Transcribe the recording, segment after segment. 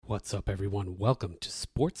What's up, everyone? Welcome to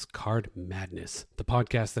Sports Card Madness, the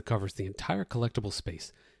podcast that covers the entire collectible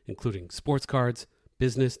space, including sports cards,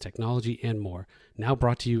 business, technology, and more, now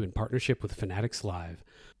brought to you in partnership with Fanatics Live.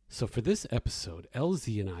 So for this episode,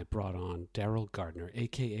 LZ and I brought on Daryl Gardner,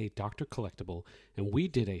 aka Dr. Collectible, and we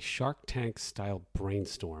did a Shark Tank style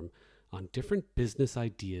brainstorm on different business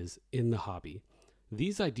ideas in the hobby.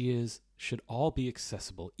 These ideas should all be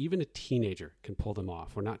accessible. Even a teenager can pull them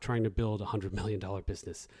off. We're not trying to build a $100 million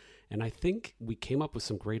business. And I think we came up with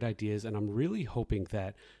some great ideas, and I'm really hoping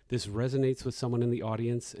that this resonates with someone in the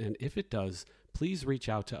audience. And if it does, please reach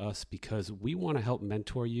out to us because we want to help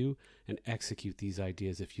mentor you and execute these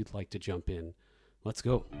ideas if you'd like to jump in. Let's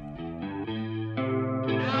go. Now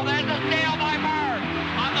there's a steal by Bird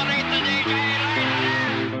underneath the DJ.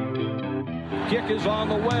 Kick is on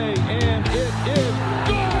the way, and it is good! It's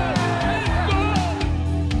good!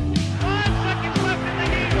 5 seconds left in the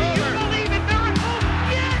game. Do you believe in miracles?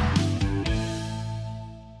 Yes!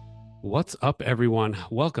 What's up, everyone?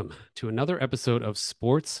 Welcome to another episode of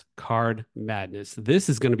Sports Card Madness. This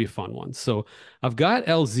is going to be a fun one. So I've got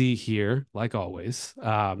LZ here, like always,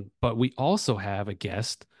 but we also have a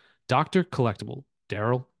guest, Dr. Collectible,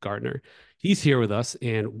 Daryl Gardner. He's here with us,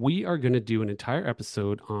 and we are going to do an entire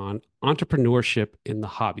episode on entrepreneurship in the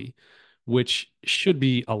hobby, which should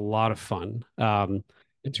be a lot of fun. In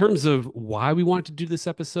terms of why we wanted to do this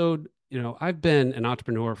episode, I've been an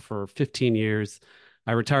entrepreneur for 15 years.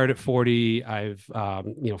 I retired at 40. I've,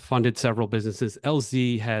 funded several businesses.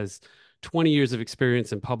 LZ has 20 years of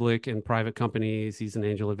experience in public and private companies. He's an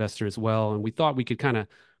angel investor as well. And we thought we could kind of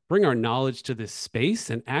bring our knowledge to this space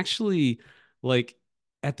and actually,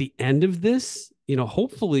 at the end of this,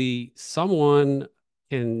 hopefully someone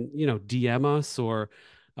can, DM us or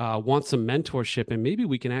want some mentorship, and maybe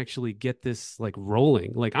we can actually get this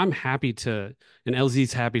rolling. I'm happy to, and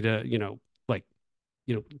LZ's happy to,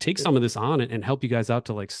 take some of this on and help you guys out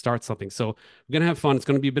to start something. So we're going to have fun. It's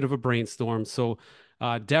going to be a bit of a brainstorm. So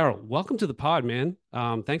Daryl, welcome to the pod, man.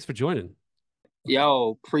 Thanks for joining.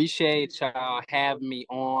 Yo, appreciate y'all having me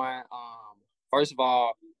on. First of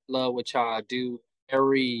all, love what y'all do.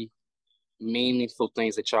 Very meaningful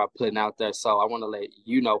things that y'all putting out there. So I want to let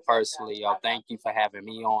you know personally, yo, thank you for having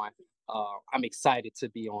me on. I'm excited to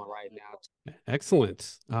be on right now.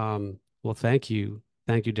 Excellent. Well, thank you.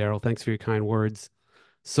 Thank you, Daryl. Thanks for your kind words.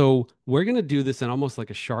 So we're going to do this in almost like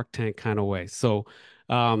a Shark Tank kind of way. So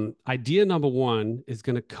idea number one is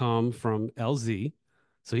going to come from LZ.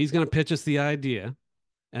 So he's going to pitch us the idea.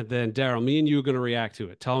 And then Daryl, me and you are going to react to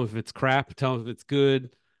it. Tell him if it's crap, tell him if it's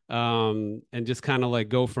good, and just kind of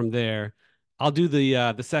go from there. I'll do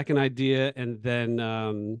the second idea, and then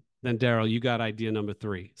Daryl, you got idea number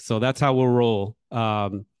 3. So that's how we'll roll.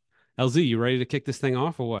 LZ, you ready to kick this thing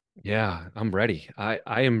off or what? Yeah, I'm ready. I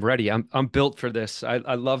am ready. I'm built for this.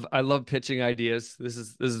 I love pitching ideas. This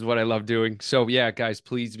is what I love doing. So yeah, guys,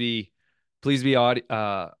 please be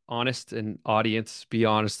honest, and audience, be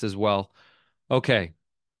honest as well. Okay.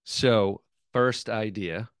 So first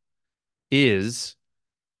idea is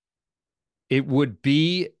it would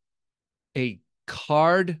be a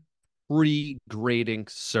card pre-grading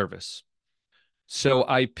service. So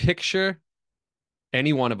I picture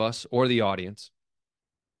any one of us or the audience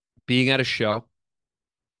being at a show.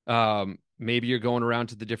 Maybe you're going around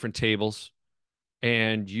to the different tables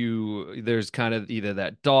and there's kind of either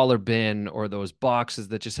that dollar bin or those boxes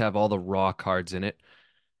that just have all the raw cards in it.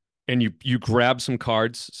 And you grab some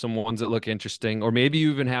cards, some ones that look interesting, or maybe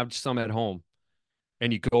you even have some at home,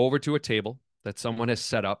 and you go over to a table that someone has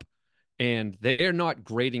set up, and they're not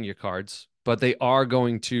grading your cards, but they are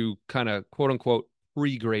going to kind of quote unquote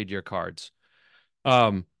pre-grade your cards.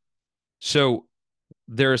 So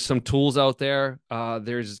there are some tools out there.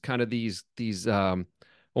 There's kind of these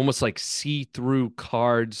almost like see-through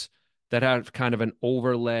cards that have kind of an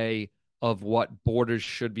overlay of what borders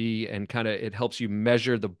should be, and kind of it helps you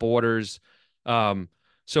measure the borders.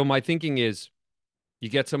 So my thinking is you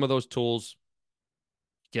get some of those tools,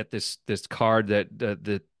 get this card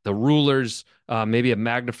that the rulers, maybe a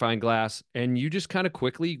magnifying glass, and you just kind of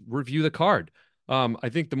quickly review the card. I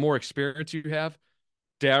think the more experience you have,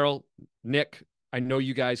 Daryl, Nick, I know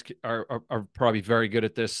you guys are probably very good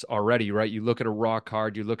at this already, right? You look at a raw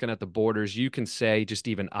card, you're looking at the borders, you can say, just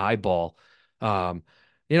even eyeball,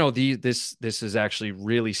 this is actually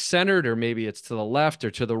really centered, or maybe it's to the left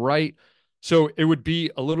or to the right. So it would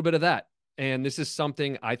be a little bit of that. And this is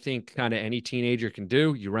something I think kind of any teenager can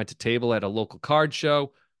do. You rent a table at a local card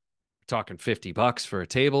show, we're talking $50 for a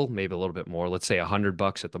table, maybe a little bit more, let's say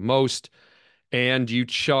 $100 at the most. And you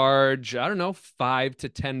charge, I don't know, $5 to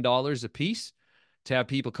 $10 a piece to have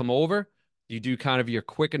people come over. You do kind of your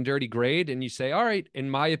quick and dirty grade, and you say, all right, in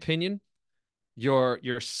my opinion,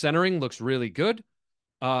 your centering looks really good.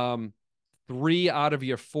 Um, 3 out of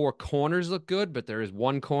your 4 corners look good, but there is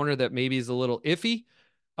one corner that maybe is a little iffy.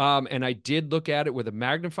 And I did look at it with a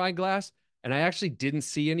magnifying glass, and I actually didn't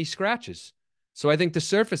see any scratches. So I think the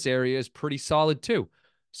surface area is pretty solid too.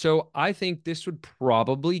 So I think this would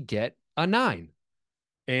probably get a 9.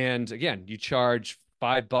 And again, you charge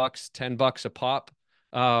 $5, $10 a pop.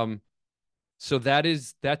 Um, so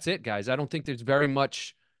that's it, guys. I don't think there's very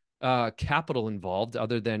much capital involved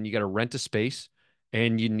other than you got to rent a space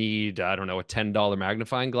and you need, I don't know, a $10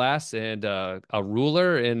 magnifying glass and a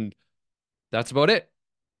ruler, and that's about it.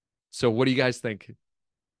 So what do you guys think?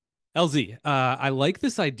 LZ, I like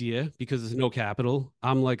this idea because there's no capital.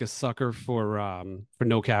 I'm like a sucker for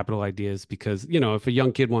no capital ideas because if a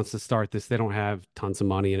young kid wants to start this, they don't have tons of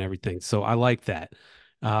money and everything. So I like that.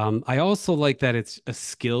 I also like that it's a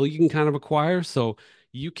skill you can kind of acquire. So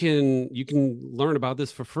you can learn about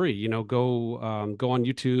this for free. Go on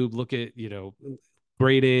YouTube, look at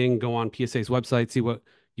grading, go on PSA's website, see what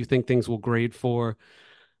you think things will grade for.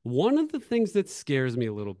 One of the things that scares me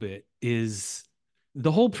a little bit is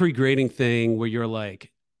the whole pre-grading thing where you're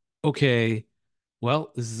like, okay,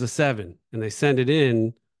 well, this is a 7, and they send it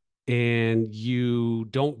in and you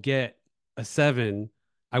don't get a 7.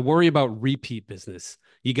 I worry about repeat business.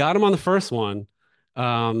 You got them on the first one.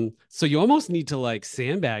 So you almost need to like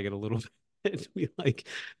sandbag it a little bit. Be like,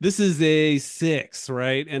 this is a 6,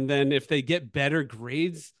 right? And then if they get better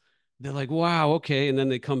grades, they're like, wow, okay. And then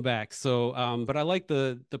they come back. So, but I like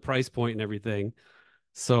the price point and everything.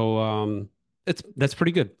 So, that's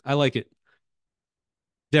pretty good. I like it.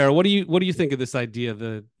 Dara, what do you think of this idea,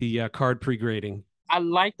 the card pre-grading? I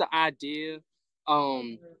like the idea.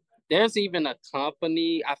 Um, there's even a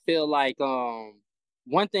company. I feel like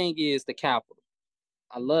one thing is the capital.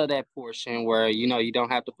 I love that portion where you don't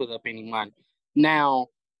have to put up any money. Now,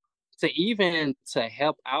 to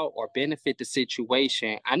help out or benefit the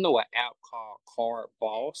situation, I know an app called Card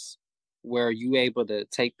Boss where you able to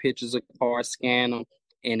take pictures of cards, scan them,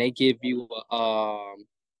 and they give you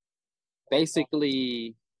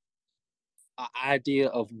basically an idea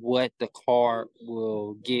of what the card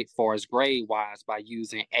will get for as grade wise by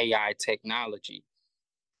using AI technology.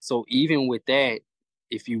 So even with that,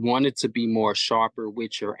 if you wanted to be more sharper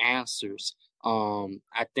with your answers,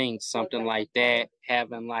 I think something like that,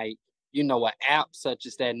 having like, an app such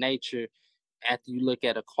as that nature, after you look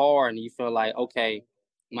at a card and you feel like, okay,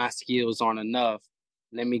 my skills aren't enough.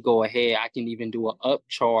 Let me go ahead. I can even do an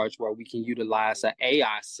upcharge where we can utilize an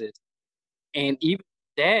AI system. And even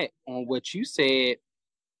that on what you said,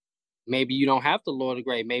 maybe you don't have to lower the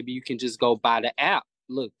grade. Maybe you can just go by the app.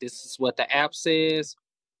 Look, this is what the app says.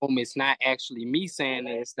 It's not actually me saying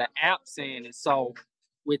it, it's the app saying it. So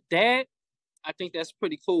with that, I think that's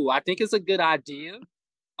pretty cool. I think it's a good idea.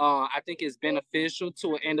 I think it's beneficial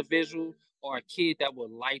to an individual or a kid that would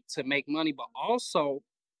like to make money, but also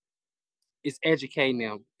it's educating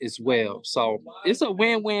them as well. So it's a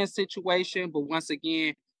win-win situation. But once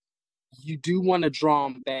again, you do want to draw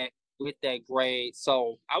them back with that grade.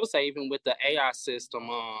 So I would say even with the AI system,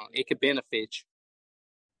 it could benefit you.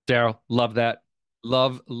 Daryl, love that.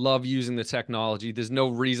 Love using the technology. There's no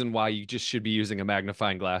reason why you just should be using a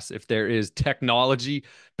magnifying glass. If there is technology,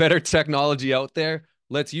 better technology out there,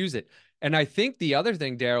 let's use it. And I think the other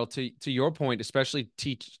thing, Daryl, to your point, especially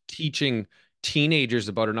teaching teenagers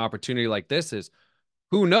about an opportunity like this is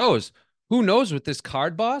who knows? Who knows with this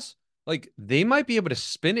card boss? Like they might be able to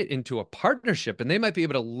spin it into a partnership and they might be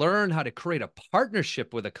able to learn how to create a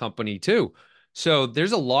partnership with a company too. So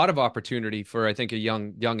there's a lot of opportunity for I think a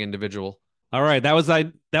young individual. All right, that was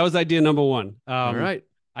idea number one. All right.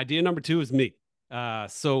 Idea number two is me.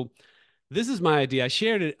 So this is my idea. I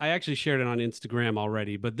shared it. I actually shared it on Instagram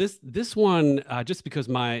already, but this one, just because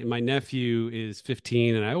my nephew is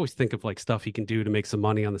 15, and I always think of like stuff he can do to make some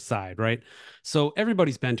money on the side, right? So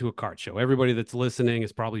everybody's been to a card show. Everybody that's listening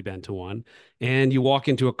has probably been to one. And you walk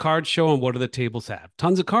into a card show, and what do the tables have?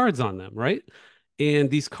 Tons of cards on them, right? And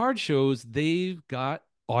these card shows, they've got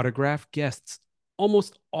autographed guests.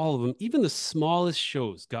 Almost all of them, even the smallest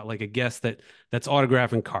shows, got like a guest that's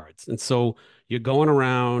autographing cards. And so you're going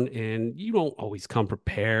around and you don't always come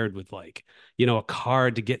prepared with like, a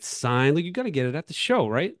card to get signed. Like you got to get it at the show,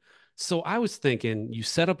 right? So I was thinking you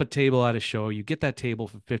set up a table at a show, you get that table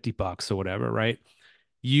for $50 or whatever, right?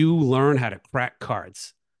 You learn how to crack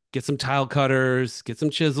cards. Get some tile cutters, get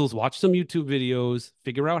some chisels, watch some YouTube videos,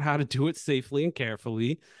 figure out how to do it safely and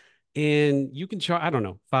carefully. And you can charge, I don't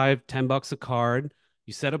know, $5, $10 a card.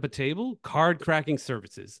 You set up a table, card cracking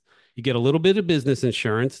services. You get a little bit of business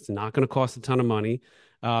insurance. It's not going to cost a ton of money.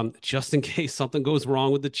 just in case something goes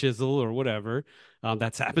wrong with the chisel or whatever.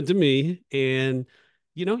 That's happened to me. And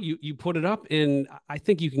you put it up, and I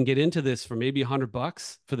think you can get into this for maybe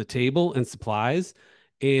 $100 for the table and supplies,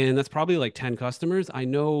 and that's probably like 10 customers. I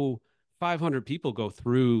know 500 people go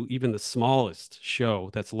through even the smallest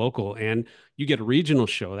show that's local, and you get a regional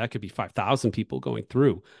show that could be 5,000 people going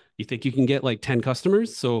through. You think you can get like 10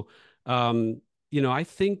 customers? So, I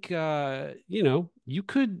think you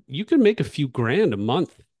could make a few grand a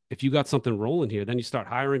month if you got something rolling here. Then you start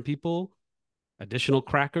hiring people, additional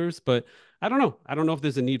crackers, but I don't know. I don't know if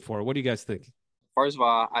there's a need for it. What do you guys think? First of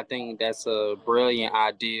all, I think that's a brilliant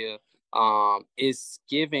idea. It's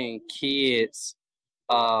giving kids,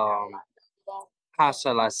 um, how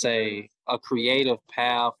shall I say, a creative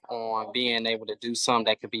path on being able to do something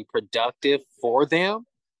that could be productive for them.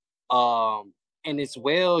 And as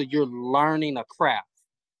well, you're learning a craft.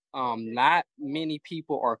 Not many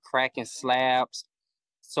people are cracking slabs.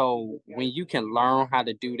 So when you can learn how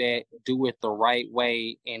to do that, do it the right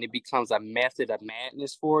way, and it becomes a method of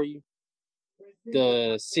madness for you,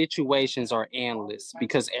 the situations are endless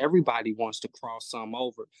because everybody wants to cross some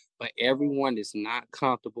over, but everyone is not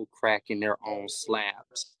comfortable cracking their own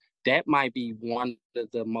slabs. That might be one of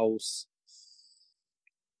the most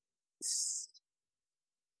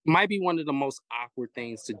might be one of the most awkward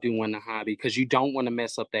things to do in the hobby because you don't want to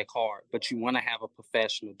mess up that card, but you want to have a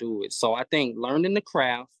professional do it. So I think learning the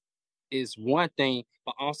craft is one thing,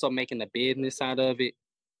 but also making a business out of it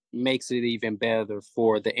makes it even better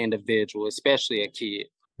for the individual, especially a kid.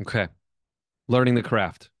 Okay. Learning the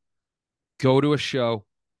craft. Go to a show.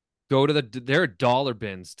 There are dollar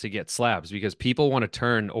bins to get slabs because people want to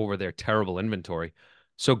turn over their terrible inventory.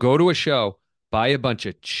 So go to a show, buy a bunch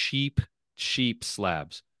of cheap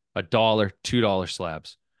slabs, $1, $2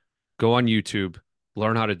 slabs. Go on YouTube,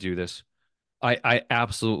 learn how to do this. I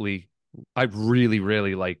really,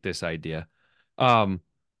 really like this idea. Um,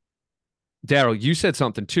 Daryl, you said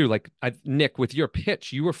something too. Nick, with your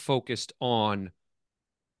pitch, you were focused on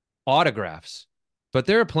autographs, but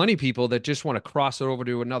there are plenty of people that just want to cross it over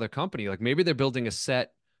to another company. Like maybe they're building a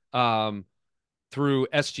set um, through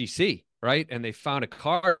SGC, right? And they found a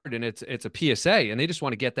card and it's a PSA, and they just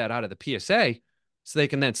want to get that out of the PSA so they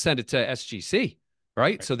can then send it to SGC, right?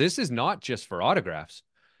 Right. So this is not just for autographs.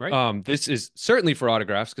 Right. This is certainly for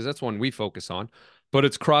autographs because that's one we focus on, but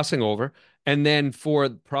it's crossing over. And then for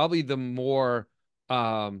probably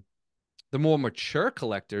um, the more mature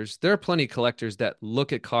collectors, there are plenty of collectors that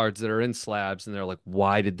look at cards that are in slabs and they're like,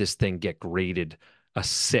 why did this thing get graded a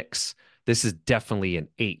 6? This is definitely an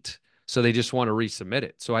 8. So they just want to resubmit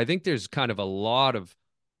it. So I think there's kind of a lot of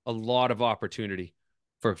opportunity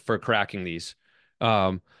for cracking these.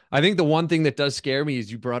 I think the one thing that does scare me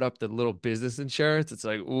is you brought up the little business insurance. It's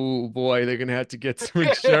like, oh boy, they're gonna have to get some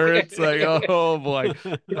insurance. Like, oh boy.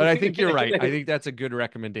 But I think you're right. I think that's a good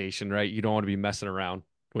recommendation, right? You don't want to be messing around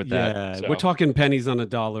with that. Yeah, we're So talking pennies on a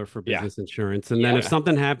dollar for yeah, business insurance. And then if Yeah.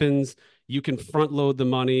 something happens, you can front load the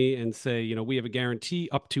money and say, we have a guarantee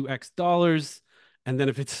up to X dollars. And then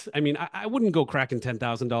if it's, I mean, I wouldn't go cracking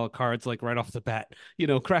 $10,000 cards like right off the bat.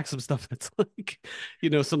 Crack some stuff that's like,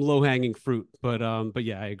 some low hanging fruit. But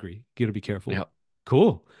yeah, I agree. You gotta be careful. yeah.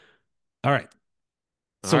 Cool. All right.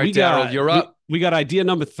 All So right, we Daryl, got you're we up. we got idea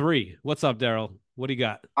number 3. What's up, Daryl? What do you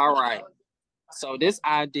got? All right. So this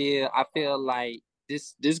idea, I feel like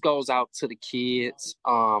this goes out to the kids,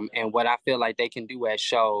 and what I feel like they can do at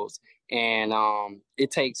shows. And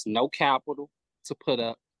it takes no capital to put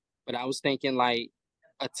up. But I was thinking like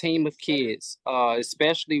a team of kids,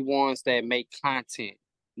 especially ones that make content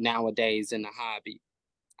nowadays in the hobby.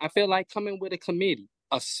 I feel like coming with a committee,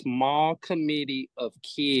 a small committee of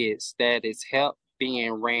kids that is help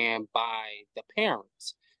being ran by the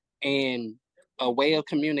parents. And a way of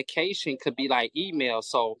communication could be like email.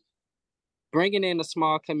 So bringing in a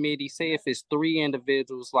small committee, say if it's 3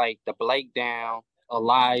 individuals like the Blake Down,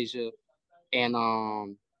 Elijah,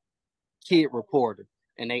 and Kid Reporter,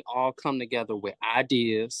 and they all come together with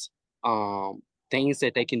ideas, things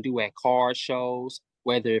that they can do at car shows,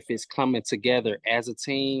 whether if it's coming together as a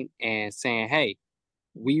team and saying, hey,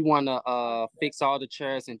 we want to fix all the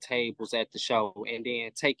chairs and tables at the show and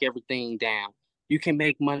then take everything down. You can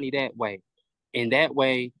make money that way. And that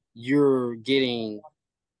way, you're getting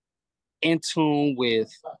in tune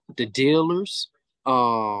with the dealers.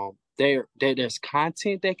 There's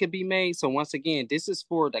content that could be made. So once again, this is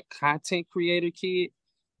for the content creator kid,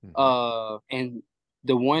 Mhm. and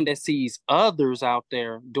the one that sees others out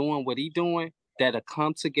there doing what he doing, that'll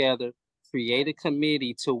come together, create a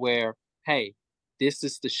committee to where, hey, this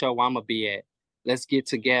is the show I'm gonna be at. Let's get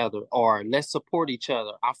together or let's support each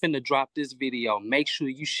other. I'm finna drop this video. Make sure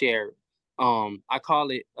you share it. I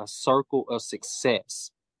call it a circle of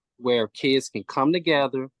success where kids can come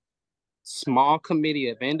together, small committee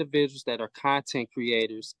of individuals that are content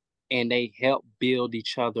creators, and they help build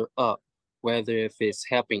each other up, whether if it's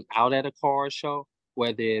helping out at a car show,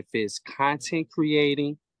 whether if it's content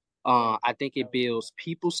creating. I think it builds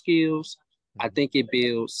people skills. I think it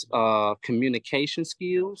builds communication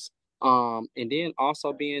skills. And then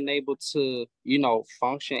also being able to,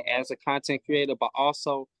 function as a content creator, but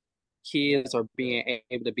also kids are being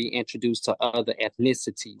able to be introduced to other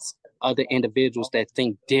ethnicities, other individuals that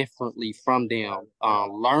think differently from them,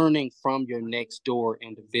 learning from your next door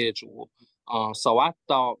individual. So I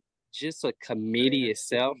thought just a committee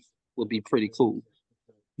itself would be pretty cool.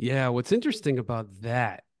 Yeah, what's interesting about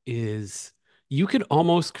that is you could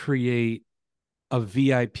almost create a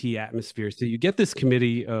VIP atmosphere. So you get this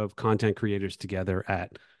committee of content creators together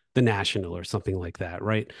at the National or something like that,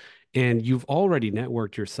 right? And you've already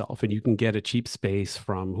networked yourself and you can get a cheap space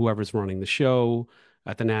from whoever's running the show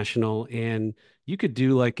at the National. And you could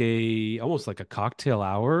do like a almost like a cocktail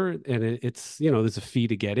hour. And it's, there's a fee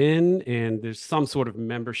to get in and there's some sort of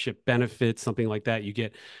membership benefit, something like that. You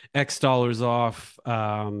get X dollars off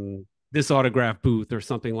this autograph booth or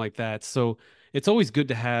something like that. So it's always good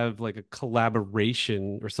to have like a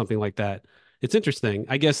collaboration or something like that. It's interesting.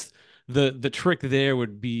 I guess the trick there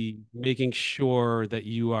would be making sure that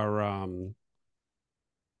you're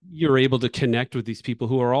able to connect with these people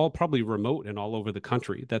who are all probably remote and all over the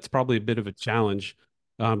country. That's probably a bit of a challenge.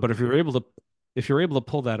 But if you're able to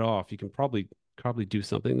pull that off, you can probably do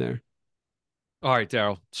something there. All right,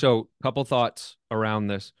 Daryl. So, couple thoughts around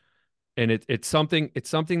this, and it's something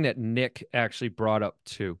that Nick actually brought up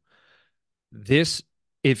too. This,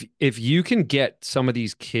 if you can get some of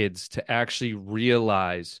these kids to actually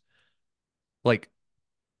realize like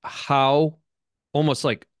how almost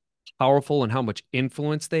like powerful and how much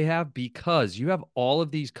influence they have, because you have all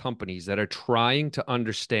of these companies that are trying to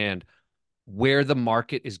understand where the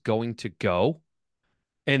market is going to go,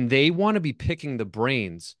 and they want to be picking the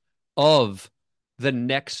brains of the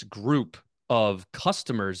next group of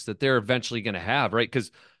customers that they're eventually going to have, right?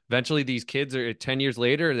 Because eventually these kids are 10 years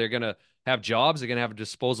later, they're going to have jobs, they're going to have a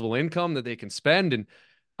disposable income that they can spend. And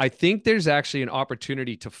I think there's actually an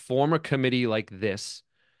opportunity to form a committee like this.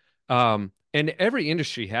 And every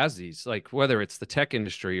industry has these, like whether it's the tech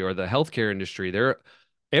industry or the healthcare industry,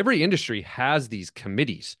 every industry has these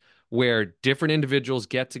committees where different individuals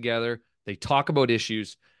get together, they talk about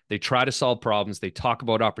issues, they try to solve problems, they talk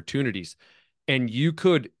about opportunities. And you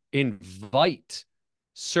could invite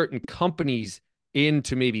certain companies in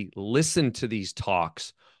to maybe listen to these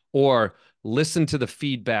talks or listen to the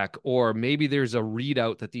feedback, or maybe there's a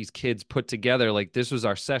readout that these kids put together. Like, this was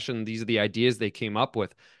our session, these are the ideas they came up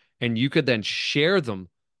with. And you could then share them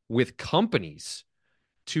with companies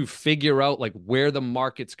to figure out like where the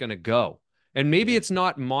market's going to go. And maybe it's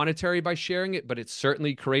not monetary by sharing it, but it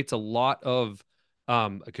certainly creates a lot of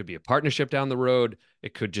it could be a partnership down the road.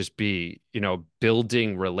 It could just be,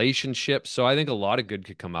 building relationships. So I think a lot of good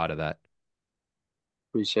could come out of that.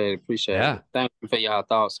 Appreciate it. Appreciate Yeah. it. Thank you for your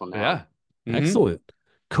thoughts on that one. Yeah. Mhm. Excellent.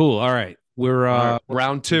 Cool. All right. We're All right. what's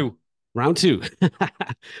Round two. round two.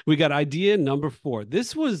 We got idea number 4.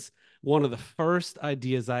 This was one of the first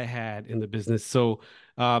ideas I had in the business. So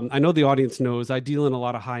I know the audience knows I deal in a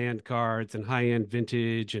lot of high-end cards and high-end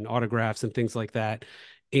vintage and autographs and things like that.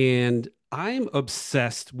 And I'm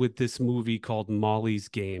obsessed with this movie called Molly's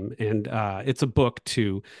Game. And it's a book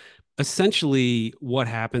too. Essentially what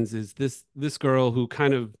happens is this girl who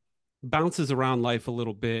kind of bounces around life a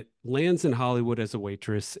little bit, lands in Hollywood as a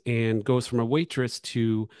waitress, and goes from a waitress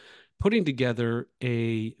to putting together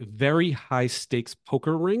a very high stakes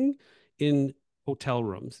poker ring in hotel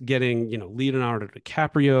rooms, getting, Leonardo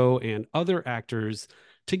DiCaprio and other actors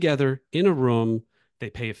together in a room. They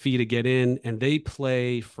pay a fee to get in and they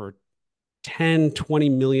play for 10,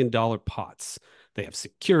 $20 million pots. They have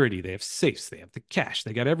security, they have safes, they have the cash,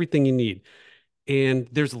 they got everything you need. And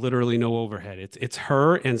there's literally no overhead. It's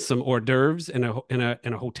her and some hors d'oeuvres in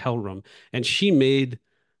a hotel room. And she made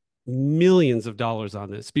millions of dollars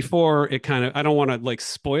on this before it kind of, I don't want to like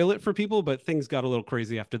spoil it for people, but things got a little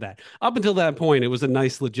crazy after that. Up until that point, it was a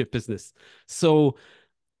nice, legit business. So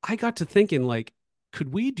I got to thinking, like,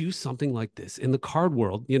 could we do something like this in the card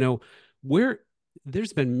world? Where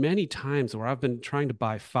there's been many times where I've been trying to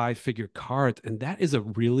buy 5-figure cards, and that is a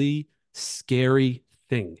really scary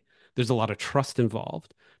thing. There's a lot of trust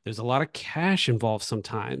involved. There's a lot of cash involved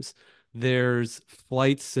sometimes. There's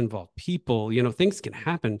flights involved, people, things can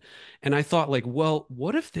happen. And I thought, like, well,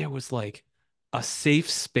 what if there was like a safe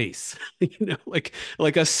space, like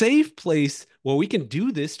a safe place where we can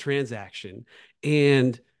do this transaction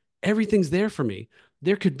and everything's there for me.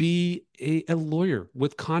 There could be a lawyer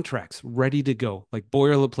with contracts ready to go, like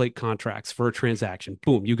boilerplate contracts for a transaction.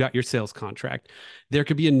 Boom, you got your sales contract. There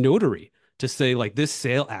could be a notary to say, like, this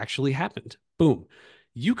sale actually happened. Boom.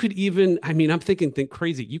 You could even, I mean, I'm thinking, think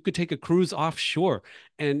crazy. You could take a cruise offshore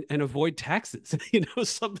and avoid taxes,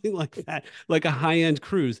 something like that, like a high-end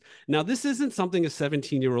cruise. Now, this isn't something a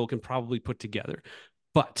 17-year-old can probably put together,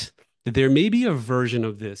 but there may be a version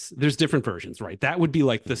of this. There's different versions, right? That would be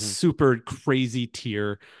like the Mm-hmm. super crazy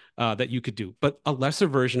tier that you could do. But a lesser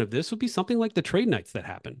version of this would be something like the trade nights that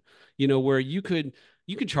happen, where you could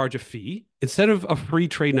charge a fee instead of a free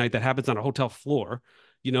trade night that happens on a hotel floor.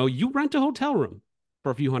 You rent a hotel room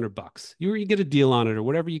for a few $100. You get a deal on it or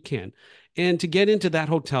whatever you can. And to get into that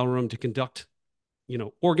hotel room to conduct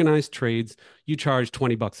organized trades, you charge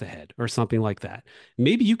 $20 a head or something like that.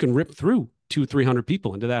 Maybe you can rip through 300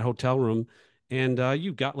 people into that hotel room, and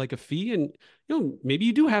you've got like a fee, and maybe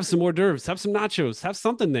you do have some hors d'oeuvres, have some nachos, have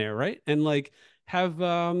something there, right? And like have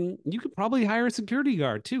you could probably hire a security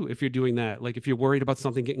guard too if you're doing that, like if you're worried about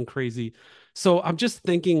something getting crazy. So I'm just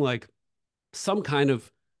thinking like some kind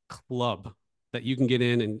of club that you can get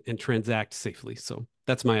in and transact safely. So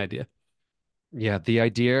that's my idea. Yeah, the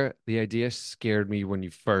idea scared me when you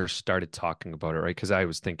first started talking about it, right? Because I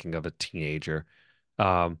was thinking of a teenager.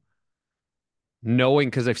 Um, knowing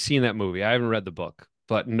because I've seen that movie. I haven't read the book,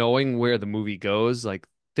 but knowing where the movie goes, like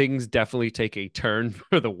things definitely take a turn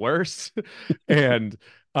for the worse. And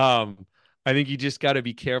um, I think you just got to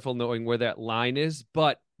be careful knowing where that line is.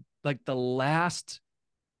 But like the last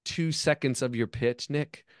 2 seconds of your pitch,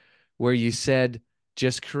 Nick, where you said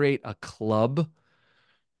just create a club.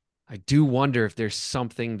 I do wonder if there's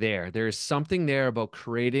something there. There is something there about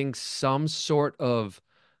creating some sort of,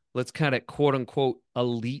 let's kind of quote unquote,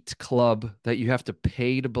 elite club that you have to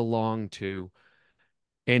pay to belong to.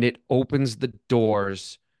 And it opens the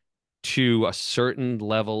doors to a certain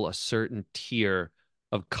level, a certain tier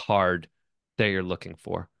of card that you're looking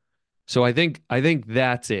for. So I think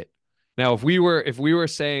that's it. Now, if we were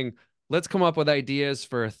saying, let's come up with ideas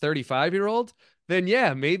for a 35-year-old, then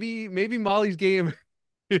yeah, maybe Molly's game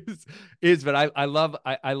is, but I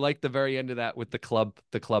like the very end of that with the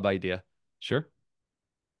club idea. Sure.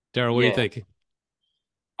 Daryl, what do you Yeah. think?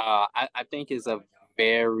 I think it's a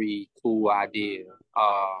very cool idea.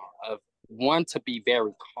 Of one to be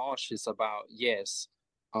very cautious about, yes.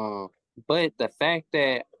 Um, but the fact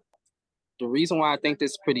that the reason why I think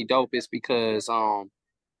this is pretty dope is because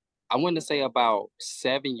I want to say about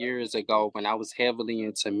 7 years ago when I was heavily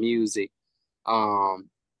into music, um,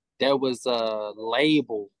 there was a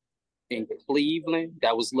label in Cleveland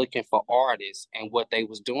that was looking for artists, and what they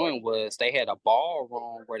was doing was they had a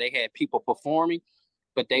ballroom where they had people performing,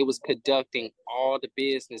 but they was conducting all the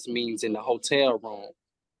business meetings in the hotel room.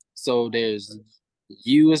 So there's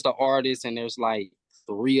you as the artist, and there's like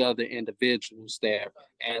three other individuals there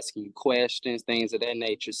asking you questions, things of that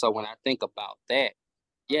nature. So when I think about that,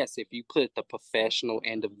 yes, if you put the professional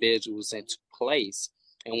individuals into place,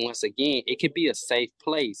 and once again, it could be a safe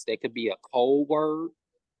place. There could be a code word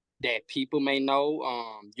that people may know.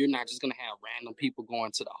 You're not just gonna have random people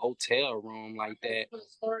going to the hotel room like that.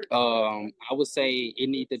 I would say it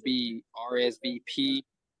need to be RSVP,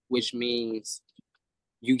 which means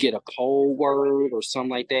you get a code word or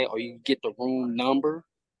something like that, or you get the room number,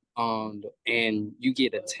 and you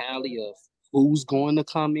get a tally of who's going to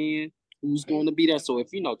come in, who's going to be there. So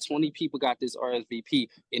if 20 people got this RSVP,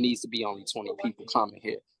 it needs to be only 20 people coming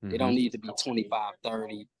here. It Mm-hmm. don't need to be 25,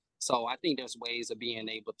 30. So I think there's ways of being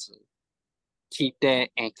able to keep that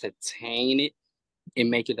and contain it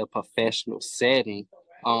and make it a professional setting.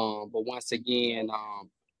 But once again,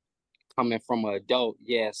 coming from an adult,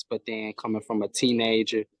 yes, but then coming from a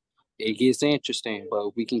teenager, it gets interesting.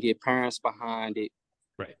 But we can get parents behind it.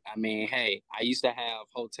 Right. I mean, hey, I used to have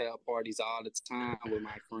hotel parties all the time with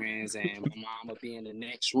my friends, and my mom would be in the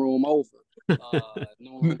next room over,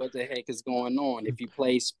 knowing what the heck is going on. If you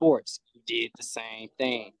play sports, you did the same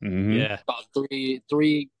thing. Mm-hmm. Yeah. About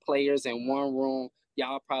three players in one room.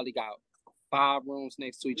 Y'all probably got 5 rooms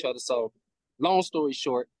next to each other. So, long story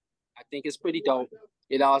short, I think it's pretty dope.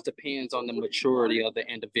 It all depends on the maturity of the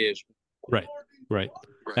individual. Right. Right.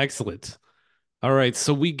 Excellent. All right.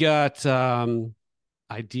 So we got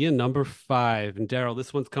idea number 5. And Daryl,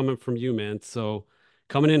 this one's coming from you, man. So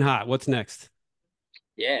coming in hot. What's next?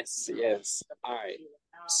 Yes, yes. All right.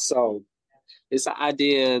 So it's an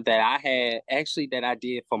idea that I had actually that I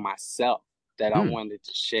did for myself that I Hmm. wanted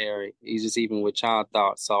to share it. It's just even with y'all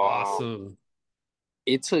thoughts. So Awesome.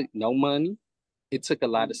 it took no money. It took a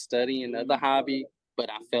lot of study and other hobby, but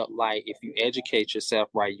I felt like if you educate yourself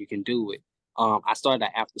right, you can do it. I started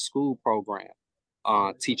an after school program.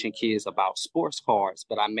 teaching kids about sports cards,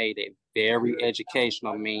 but I made it very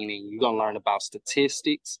educational, meaning you're gonna learn about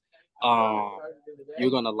statistics. Um, you're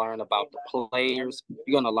gonna learn about the players.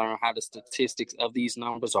 You're gonna learn how the statistics of these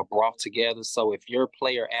numbers are brought together. So if your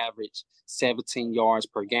player averaged 17 yards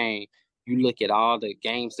per game, you look at all the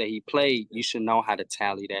games that he played, you should know how to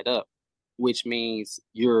tally that up, which means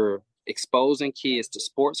you're exposing kids to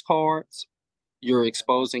sports cards, you're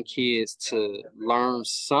exposing kids to learn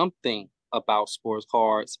something about sports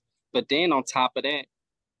cards. But then on top of that,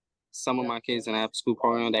 some of my kids in the after school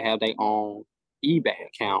program, they have their own eBay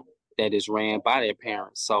account that is ran by their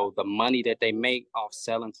parents. So the money that they make off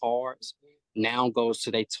selling cards now goes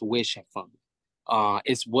to their tuition fund.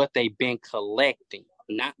 It's what they've been collecting,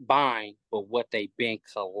 not buying, but what they've been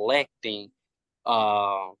collecting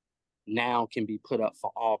uh, now can be put up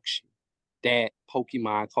for auction. That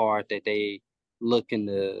Pokemon card that they looking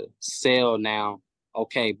to sell now,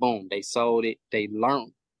 okay, boom, they sold it. They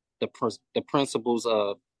learned the principles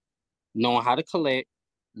of knowing how to collect,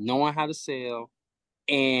 knowing how to sell,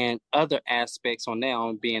 and other aspects on that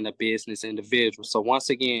on being a business individual. So once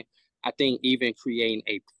again, I think even creating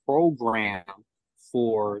a program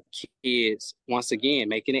for kids, once again,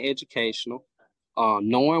 making it educational,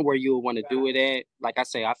 knowing where you want to do it at. Like I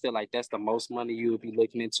say, I feel like that's the most money you would be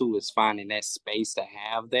looking into is finding that space to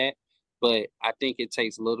have that. But I think it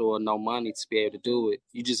takes little or no money to be able to do it.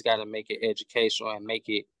 You just got to make it educational and make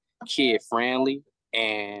it kid friendly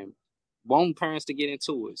and want parents to get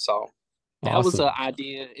into it. So that was an Awesome.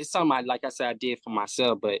 idea. It's something like I said, I did for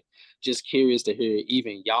myself, but just curious to hear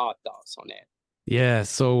even y'all thoughts on that. Yeah,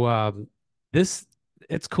 so this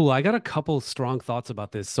it's cool. I got a couple strong thoughts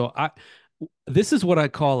about this. This is what I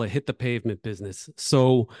call a hit the pavement business.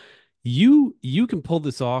 So you can pull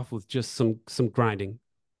this off with just some grinding.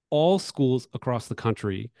 All schools across the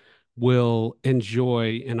country will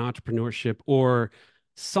enjoy an entrepreneurship or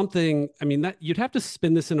something. I mean, that you'd have to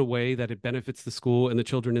spin this in a way that it benefits the school and the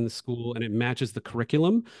children in the school and it matches the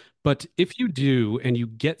curriculum. But if you do and you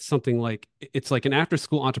get something like it's like an after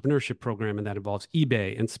school entrepreneurship program and that involves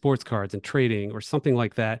eBay and sports cards and trading or something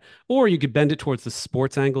like that, or you could bend it towards the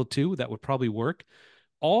sports angle too, that would probably work.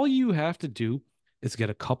 All you have to do is get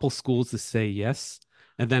a couple schools to say yes.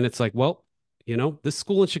 And then it's like, well, this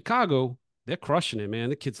school in Chicago, they're crushing it, man.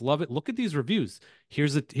 The kids love it. Look at these reviews.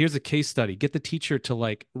 Here's a case study. Get the teacher to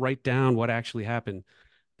like write down what actually happened.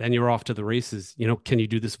 Then you're off to the races. Can you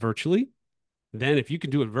do this virtually? Then if you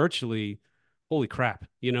can do it virtually, holy crap.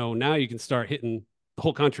 Now you can start hitting the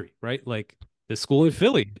whole country, right? Like the school in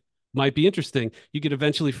Philly might be interesting. You could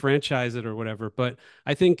eventually franchise it or whatever. But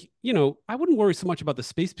I think, I wouldn't worry so much about the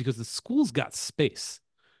space because the school's got space.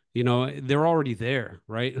 They're already there,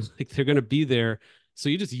 right? Like they're going to be there. So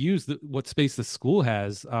you just use what space the school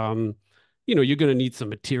has. You're going to need some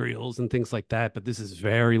materials and things like that, but this is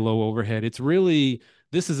very low overhead.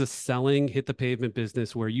 This is a selling hit the pavement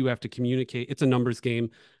business where you have to communicate. It's a numbers game.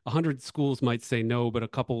 100 schools might say no, but a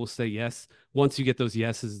couple will say yes. Once you get those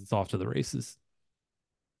yeses, it's off to the races.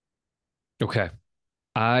 Okay.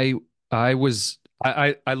 I I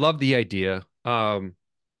love the idea. I'm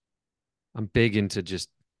big into just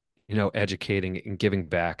educating and giving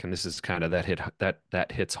back, and this is kind of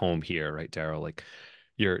that hits home here, right, Daryl? Like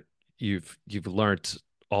you're you've learned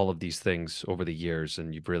all of these things over the years,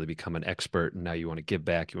 and you've really become an expert, and now you want to give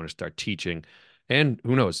back, you want to start teaching, and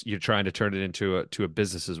who knows, you're trying to turn it into a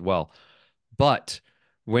business as well. But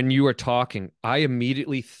when you were talking, I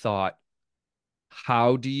immediately thought,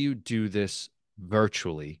 how do you do this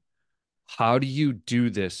virtually? How do you do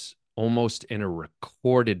this almost in a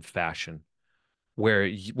recorded fashion where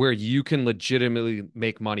you can legitimately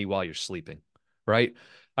make money while you're sleeping, right?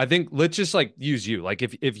 I think let's just like use you. Like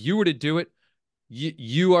if you were to do it,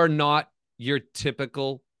 you are not your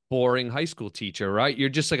typical boring high school teacher, right? You're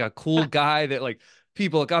just like a cool guy that like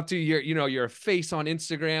people look up to. You're a face on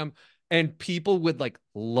Instagram, and people would like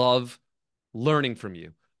love learning from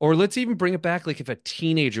you. Or let's even bring it back, like if a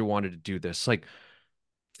teenager wanted to do this, like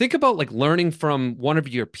think about like learning from one of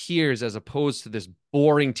your peers as opposed to this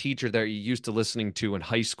boring teacher that you're used to listening to in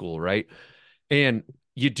high school, right? And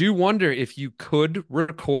you do wonder if you could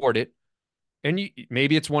record it, and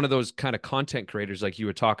maybe it's one of those kind of content creators like you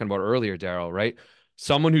were talking about earlier, Daryl, right?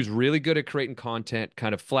 Someone who's really good at creating content,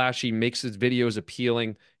 kind of flashy, makes his videos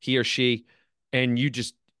appealing, he or she, and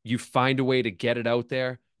you find a way to get it out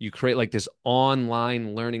there. You create like this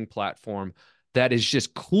online learning platform that is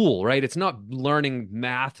just cool, right? It's not learning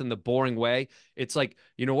math in the boring way. It's like,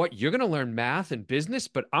 you know what? You're going to learn math and business,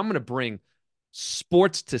 but I'm going to bring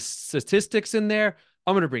sports to statistics in there.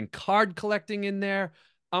 I'm going to bring card collecting in there.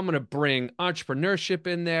 I'm going to bring entrepreneurship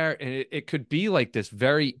in there. And it could be like this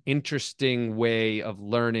very interesting way of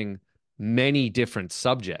learning many different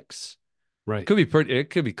subjects. Right. It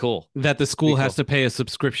could be cool. That the Be school has cool. to pay a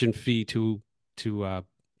subscription fee to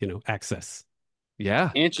access.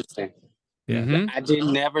 Yeah. Interesting. Yeah. Hmm.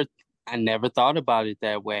 I never thought about it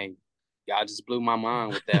that way. Y'all just blew my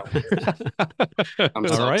mind with that one. I'm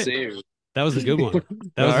All so right. serious. That was a good one.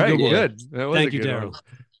 That All was a good right, one. Yeah. good. That was a Thank you, good one. Daryl.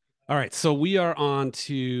 All right. So we are on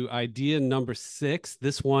to idea number 6.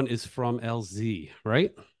 This one is from LZ,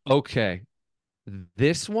 right? Okay.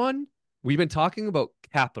 This one, we've been talking about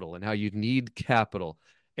capital and how you need capital.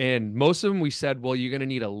 And most of them we said, well, you're going to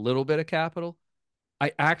need a little bit of capital.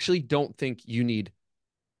 I actually don't think you need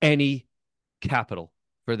any capital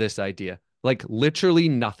for this idea. Like literally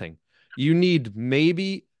nothing. You need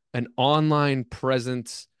maybe an online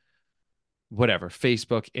presence, whatever,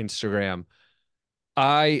 Facebook, Instagram.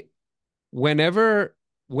 I whenever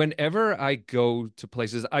whenever I go to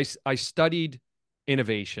places, I studied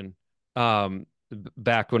innovation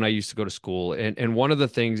back when I used to go to school. And one of the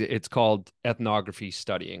things, it's called ethnography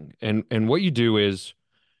studying. And what you do is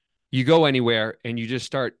you go anywhere and you just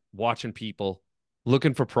start watching people,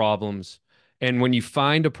 looking for problems. And when you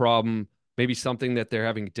find a problem, maybe something that they're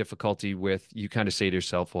having difficulty with, you kind of say to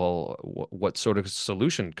yourself, well, what sort of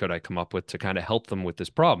solution could I come up with to kind of help them with this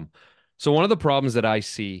problem? So one of the problems that I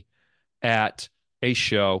see at a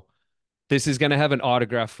show, this is going to have an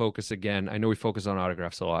autograph focus again. I know we focus on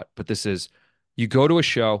autographs a lot, but this is, you go to a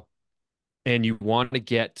show and you want to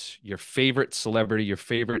get your favorite celebrity, your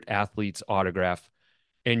favorite athlete's autograph,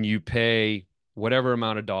 and you pay whatever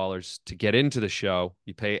amount of dollars to get into the show.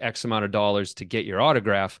 You pay X amount of dollars to get your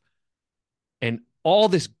autograph, and all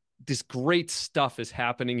this great stuff is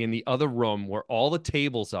happening in the other room where all the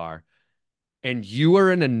tables are, and you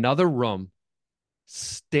are in another room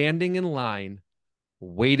standing in line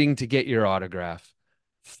waiting to get your autograph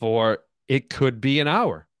for, it could be an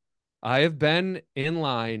hour. I have been in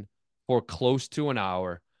line for close to an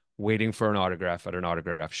hour waiting for an autograph at an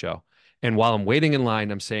autograph show. And while I'm waiting in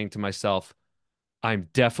line, I'm saying to myself, I'm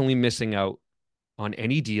definitely missing out on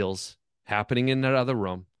any deals happening in that other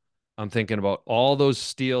room. I'm thinking about all those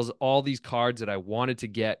steals, all these cards that I wanted to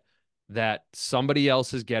get that somebody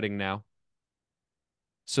else is getting now.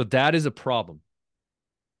 So that is a problem.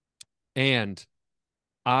 And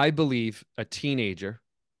I believe a teenager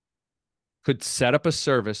could set up a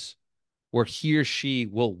service where he or she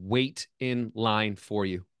will wait in line for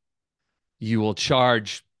you. You will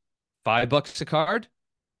charge $5 a card,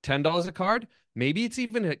 $10 a card. Maybe it's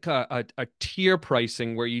even a tier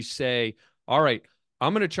pricing where you say, all right,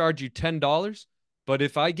 I'm going to charge you $10, but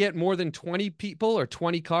if I get more than 20 people or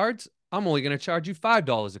 20 cards, I'm only going to charge you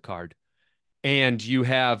 $5 a card. And you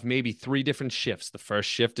have maybe 3 different shifts. The first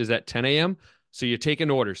shift is at 10 a.m. So you're taking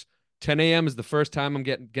orders. 10 a.m. is the first time I'm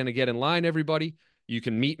going to get in line, everybody. You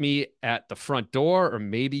can meet me at the front door, or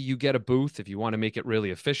maybe you get a booth if you want to make it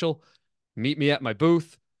really official. Meet me at my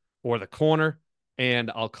booth or the corner, and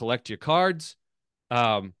I'll collect your cards.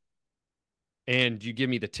 Um, and you give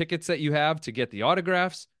me the tickets that you have to get the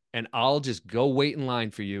autographs, and I'll just go wait in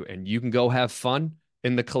line for you, and you can go have fun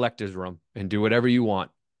in the collector's room and do whatever you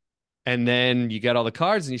want. And then you get all the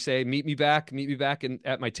cards and you say, meet me back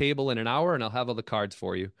at my table in an hour and I'll have all the cards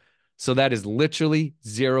for you. So that is literally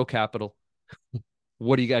zero capital.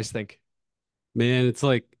 What do you guys think? Man, it's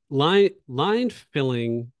like line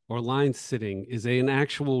filling or line sitting is an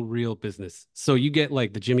actual real business. So you get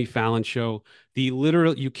like the Jimmy Fallon show, the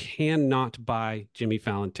literal you cannot buy Jimmy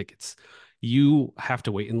Fallon tickets. You have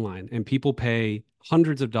to wait in line and people pay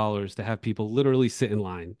hundreds of dollars to have people literally sit in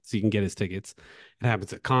line so you can get his tickets. It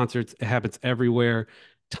happens at concerts, it happens everywhere.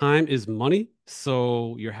 Time is money,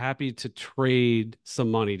 so you're happy to trade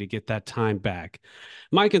some money to get that time back.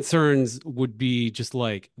 My concerns would be just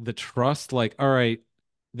like the trust, like, all right,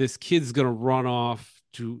 this kid's gonna run off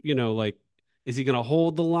to, like, is he gonna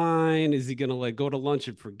hold the line? Is he gonna like go to lunch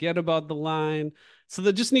and forget about the line? So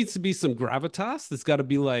there just needs to be some gravitas. There's got to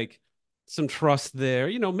be like some trust there.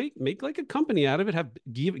 Make like a company out of it. Have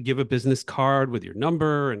give a business card with your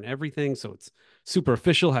number and everything, so it's super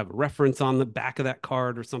official. Have a reference on the back of that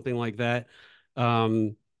card or something like that.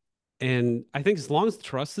 Um, and I think as long as the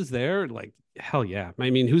trust is there, like, hell yeah.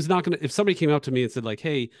 I mean, who's not going to, if somebody came up to me and said, like,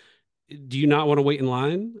 hey, do you not want to wait in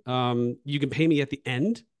line? You can pay me at the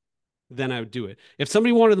end, then I would do it. If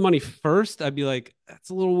somebody wanted the money first, I'd be like, that's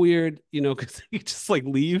a little weird, because you just like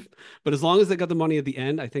leave. But as long as they got the money at the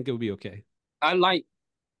end, I think it would be okay. I like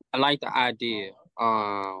I like the idea.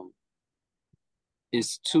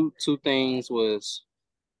 It's two things was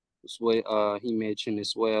what he mentioned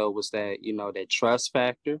as well was that that trust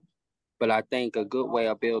factor. But I think a good way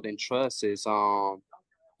of building trust is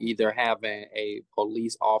either having a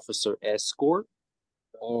police officer escort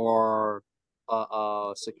or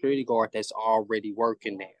a security guard that's already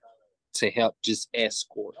working there to help just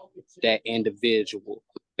escort that individual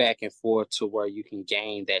back and forth to where you can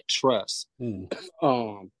gain that trust. Mm.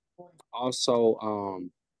 Um, also,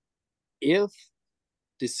 if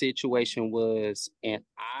the situation was an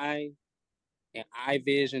eye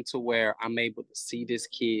vision to where I'm able to see this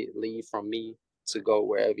kid leave from me to go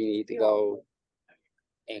wherever you need to go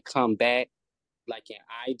and come back like in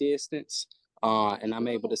eye distance, and I'm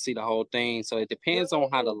able to see the whole thing. So it depends on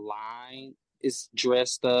how the line is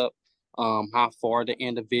dressed up, how far the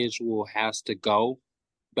individual has to go.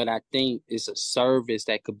 But I think it's a service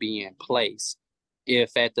that could be in place.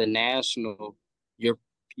 If at the national, you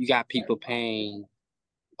got people paying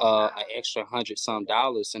an extra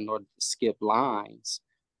 $100 in order to skip lines,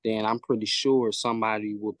 then I'm pretty sure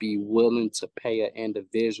somebody will be willing to pay an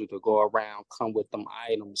individual to go around, come with them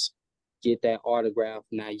items, get that autograph.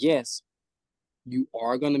 Now, yes, you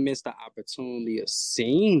are going to miss the opportunity of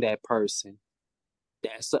seeing that person.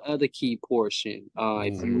 That's the other key portion.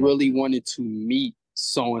 If you really wanted to meet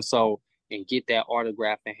so and so and get that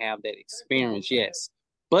autograph and have that experience, yes.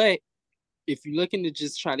 But if you're looking to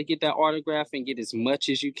just try to get that autograph and get as much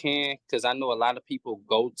as you can, because I know a lot of people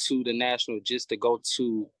go to the national just to go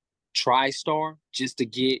to TriStar, just to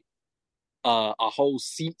get a whole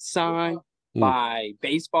seat signed by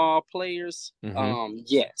baseball players.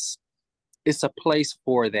 Yes, it's a place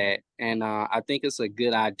for that, and I think it's a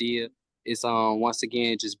good idea. It's once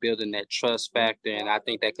again just building that trust factor, and I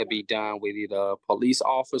think that could be done with either a police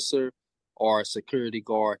officer or a security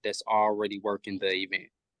guard that's already working the event.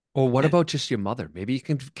 Or what about just your mother? Maybe you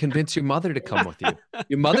can convince your mother to come with you.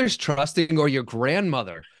 Your mother's trusting, or your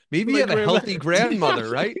grandmother. Maybe My you have a grandma- healthy grandmother,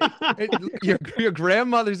 right? Your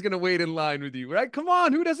grandmother's gonna wait in line with you, right? Come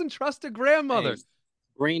on, who doesn't trust a grandmother? Hey,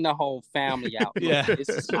 bring the whole family out. Look, Yeah. this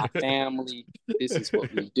is my family. This is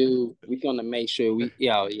what we do. We're gonna make sure you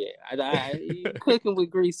cooking with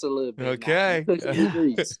grease a little bit. Okay. Now. You cooking with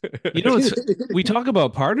grease. You know, we talk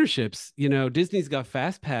about partnerships. You know, Disney's got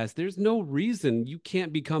Fast Pass. There's no reason you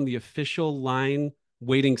can't become the official line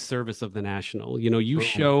waiting service of the National. You know, you Boom.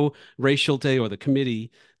 show Ray Schulte or the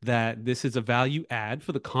committee that this is a value add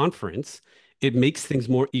for the conference. It makes things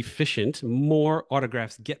more efficient. More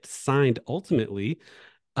autographs get signed ultimately.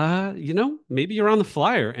 You know, maybe you're on the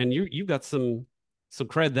flyer and you got some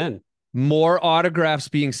cred then. More autographs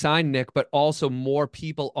being signed, Nick, but also more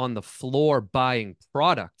people on the floor buying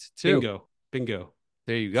product too. Bingo.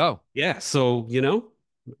 There you go. Yeah. So, you know,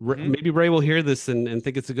 maybe Ray will hear this and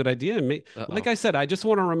think it's a good idea. And like I said, I just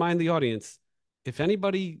want to remind the audience, if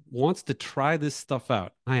anybody wants to try this stuff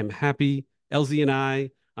out, I am happy. LZ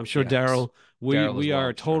and I'm sure Yes. Daryl, Daryl as we well, are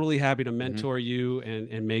sure. totally happy to mentor you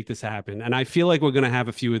and make this happen. And I feel like we're going to have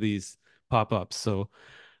a few of these pop up. So,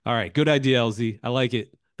 all right, good idea, LZ. I like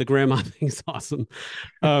it. The grandma thing's awesome.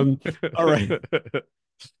 All right.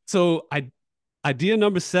 So idea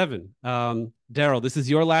number 7. Daryl, this is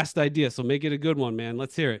your last idea, so make it a good one, man.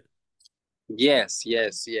 Let's hear it. Yes.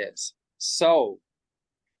 So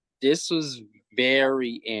this was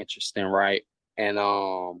very interesting, right? And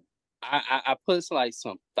I put like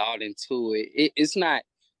some thought into it. It's not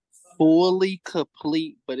fully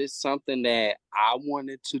complete, but it's something that I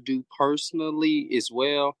wanted to do personally as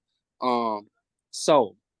well.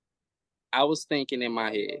 So I was thinking in my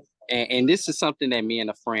head, and this is something that me and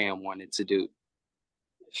a friend wanted to do.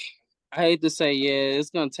 I hate to say, yeah, it's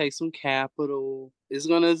gonna take some capital. It's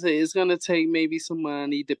gonna take maybe some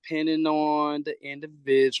money, depending on the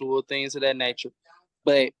individual, things of that nature.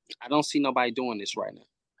 But I don't see nobody doing this right now.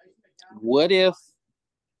 What if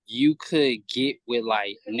you could get with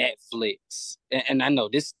like Netflix? And I know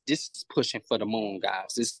this is pushing for the moon,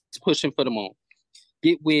 guys. This is pushing for the moon.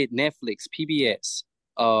 Get with Netflix, PBS,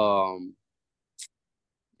 um,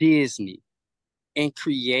 Disney, and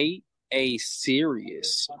create a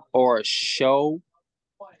series or a show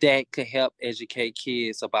that could help educate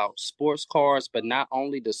kids about sports cards, but not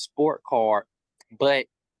only the sport card, but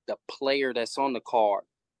the player that's on the card.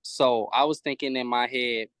 So I was thinking in my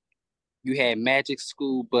head, you had Magic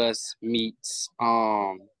School Bus meets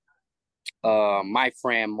My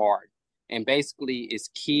Friend Martin. And basically it's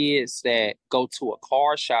kids that go to a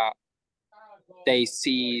car shop. They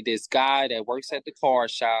see this guy that works at the car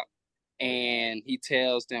shop and he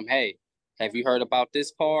tells them, hey, have you heard about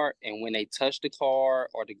this card? And when they touch the card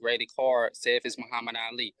or the graded card, say if it's Muhammad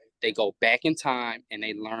Ali, they go back in time and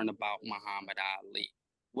they learn about Muhammad Ali.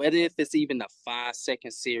 Whether if it's even a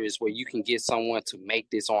 5-second series where you can get someone to make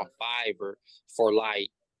this on Fiverr for like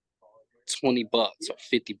 $20 or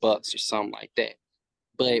 $50 or something like that.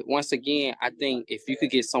 But once again, I think if you could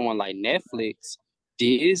get someone like Netflix,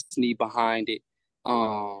 Disney behind it,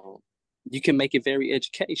 um, you can make it very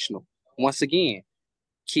educational. Once again,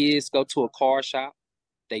 kids go to a car shop,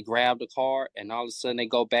 they grab the car, and all of a sudden they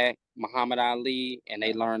go back Muhammad Ali and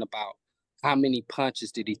they learn about how many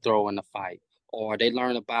punches did he throw in the fight, or they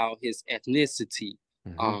learn about his ethnicity,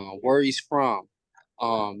 Mm-hmm. where he's from.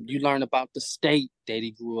 You learn about the state that he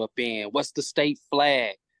grew up in. What's the state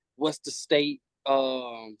flag? What's the state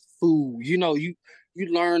food? You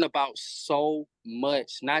learn about so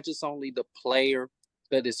much, not just only the player,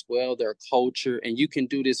 but as well their culture. And you can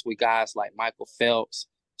do this with guys like Michael Phelps,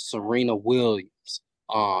 Serena Williams,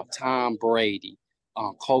 Tom Brady,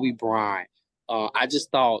 Kobe Bryant. I just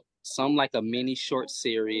thought some like a mini short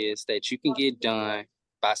series that you can get done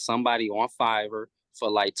by somebody on Fiverr for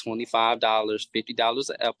like $25, $50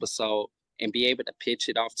 an episode, and be able to pitch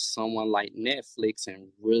it off to someone like Netflix and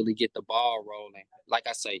really get the ball rolling. Like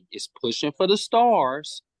I say, it's pushing for the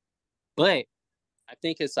stars, but I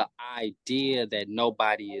think it's an idea that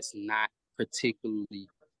nobody is not particularly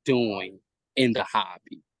doing in the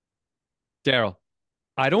hobby. Daryl,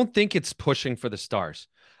 I don't think it's pushing for the stars.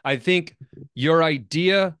 I think your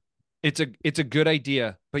idea, it's a good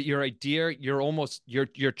idea, but your idea,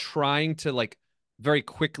 you're trying to like very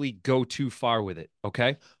quickly go too far with it.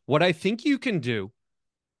 Okay. What I think you can do,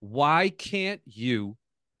 why can't you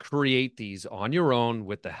create these on your own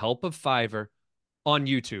with the help of Fiverr on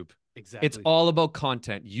YouTube? It's Exactly. all about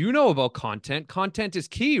content. You know about content. Content is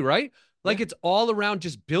key, right? Like Yeah. it's all around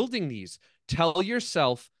just building these. Tell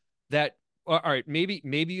yourself that all right, maybe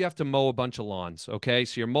you have to mow a bunch of lawns, okay?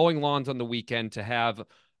 So you're mowing lawns on the weekend to have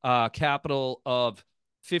a capital of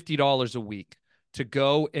 $50 a week to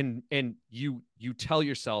go and you tell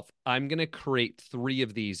yourself, I'm going to create 3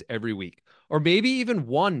 of these every week or maybe even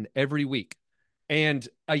one every week. And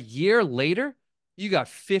a year later, you got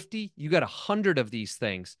 50, you got 100 of these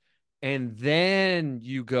things. And then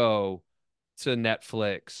you go to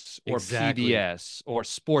Netflix or Exactly. PBS or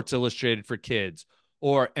Sports Illustrated for Kids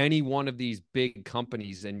or any one of these big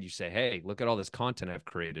companies and you say, hey, look at all this content I've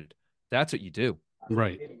created. That's what you do.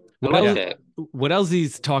 Right. I What like else? Yeah. that. What else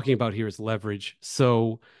he's talking about here is leverage.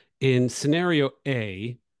 So in scenario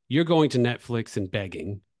A, you're going to Netflix and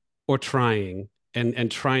begging or trying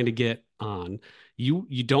and trying to get on.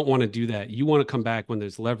 You don't want to do that. You want to come back when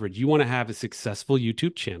there's leverage. You want to have a successful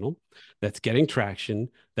YouTube channel that's getting traction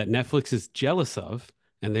that Netflix is jealous of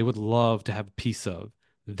and they would love to have a piece of.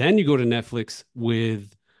 Then you go to Netflix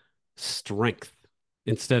with strength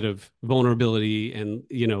instead of vulnerability and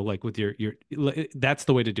like with your that's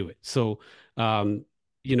the way to do it. So um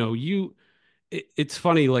you it's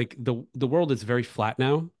funny, like the world is very flat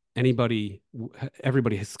now. Everybody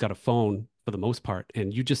has got a phone for the most part,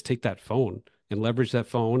 and you just take that phone and leverage that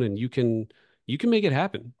phone and you can make it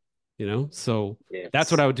happen, so that's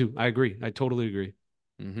what Yes. I would do. I agree. I totally agree.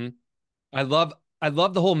 Mm-hmm. I love I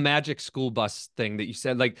love the whole magic school bus thing that you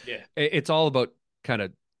said. Like Yeah. it's all about kind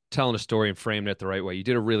of telling a story and framing it the right way. You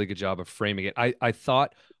did a really good job of framing it. I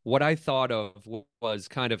thought what I thought of was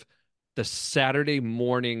kind of the Saturday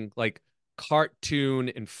morning like cartoon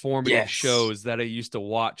informative Yes. shows that I used to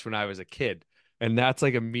watch when I was a kid. And that's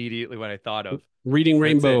like immediately what I thought of. Reading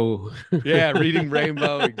That's it. Rainbow. Yeah, reading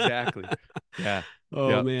Rainbow, exactly. Yeah. Oh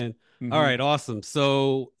Yep. man. All Mm-hmm. right, awesome.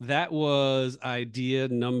 So that was idea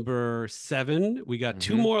number 7. We got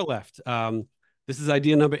 2 Mm-hmm. more left. This is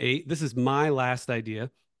idea number 8. This is my last idea.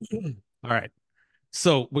 All right.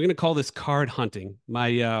 So we're gonna call this card hunting. My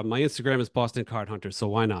Instagram is Boston Card Hunter, so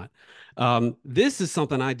why not? This is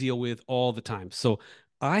something I deal with all the time. So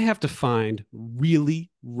I have to find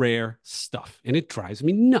really rare stuff, and it drives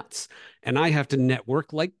me nuts. And I have to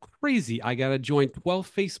network like crazy. I gotta join 12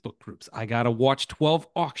 Facebook groups. I gotta watch 12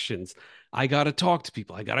 auctions. I gotta talk to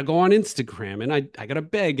people. I gotta go on Instagram, and I gotta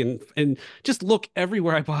beg and just look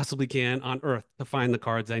everywhere I possibly can on Earth to find the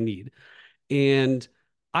cards I need. And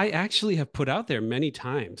I actually have put out there many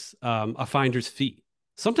times a finder's fee,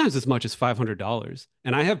 sometimes as much as $500.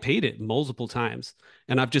 And I have paid it multiple times.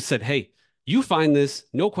 And I've just said, hey, you find this,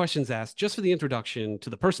 no questions asked, just for the introduction to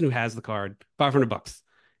the person who has the card, $500.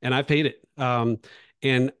 And I paid it.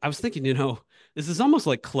 And I was thinking, this is almost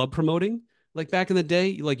like club promoting. Like back in the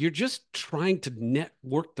day, like you're just trying to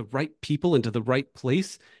network the right people into the right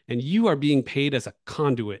place, and you are being paid as a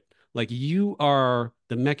conduit, like you are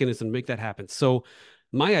the mechanism to make that happen. So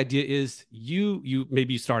my idea is you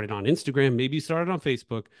maybe you started on Instagram, maybe you started on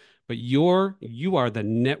Facebook, but you are the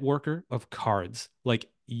networker of cards. Like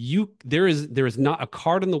there is not a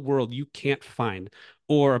card in the world you can't find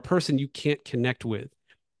or a person you can't connect with.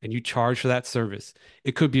 and you charge for that service.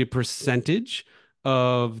 It could be a percentage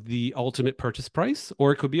of the ultimate purchase price,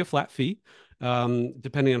 or it could be a flat fee,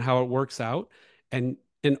 depending on how it works out. And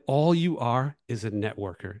all you are is a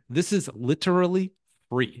networker. This is literally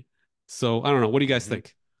free. So I don't know. What do you guys Hmm.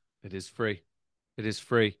 think? It is free. It is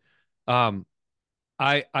free. Um,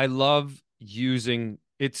 I love using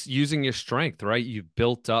your strength, right? You've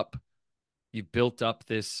built up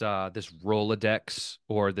this Rolodex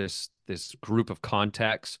or this group of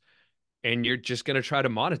contacts, and you're just gonna try to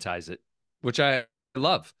monetize it, which I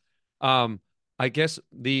love. Um, I guess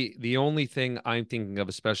the only thing I'm thinking of,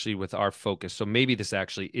 especially with our focus, so maybe this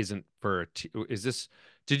actually isn't for is this,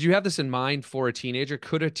 did you have this in mind for a teenager?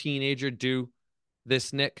 Could a teenager do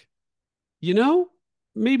this, Nick? You know,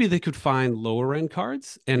 maybe they could find lower end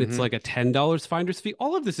cards and it's Mm-hmm. like a $10 finder's fee.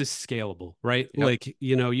 All of this is scalable, right? Yep. Like,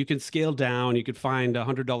 you can scale down. You could find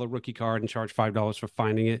 $100 rookie card and charge $5 for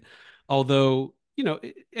finding it. Although,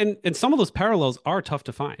 and some of those parallels are tough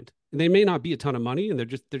to find. They may not be a ton of money and they're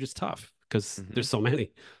just tough because Mm-hmm. there's so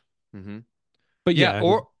many. Mm-hmm. But Yeah, yeah, I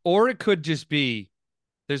mean, or it could just be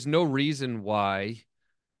there's no reason why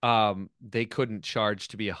they couldn't charge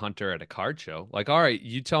to be a hunter at a card show. Like, all right,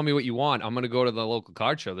 you tell me what you want. I'm gonna go to the local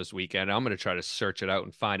card show this weekend. I'm gonna try to search it out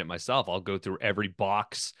and find it myself. I'll go through every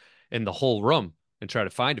box in the whole room and try to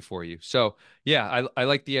find it for you. So yeah, I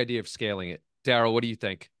like the idea of scaling it. Daryl, what do you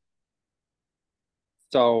think?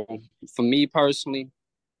 So for me personally,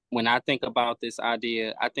 when I think about this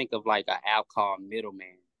idea, I think of like an app called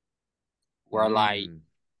Middleman, where like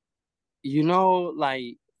Mm.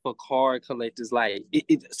 like for card collectors, like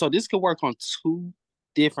so this could work on two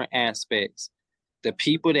different aspects. The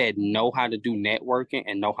people that know how to do networking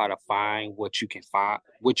and know how to find what you can find,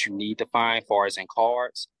 what you need to find, far as in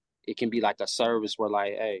cards, it can be like a service where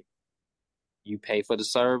like, hey, you pay for the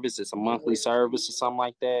service, it's a monthly service or something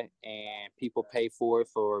like that, and people pay for it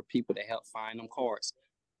for people to help find them cards.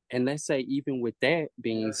 And let's say even with that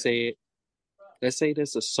being said, let's say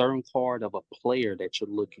there's a certain card of a player that you're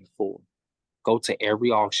looking for. Go to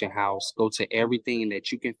every auction house, go to everything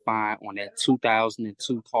that you can find on that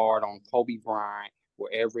 2002 card on Kobe Bryant,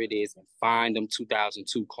 wherever it is, and find them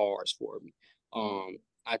 2002 cards for me.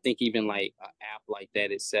 I think even like an app like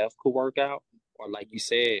that itself could work out, or like you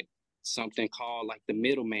said, something called like the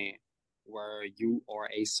middleman, where you are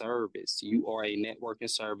a service, you are a networking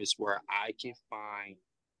service where I can find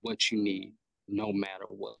what you need no matter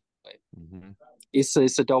what. Hmm. It's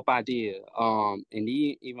a dope idea. And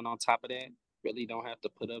even on top of that, really don't have to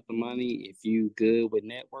put up the money. If you good with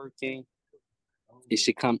networking, it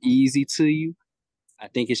should come easy to you. I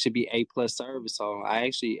think it should be A+ service. So I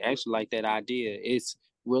actually like that idea. It's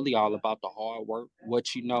really all about the hard work,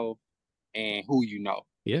 what you know, and who you know.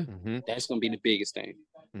 yeah. Hmm. That's gonna be the biggest thing.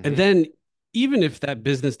 And Hmm. then even if that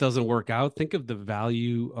business doesn't work out, think of the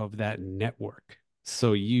value of that network.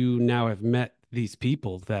 So you now have met these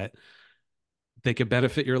people that they could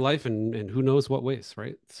benefit your life and who knows what ways,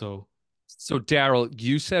 right? So So Daryl,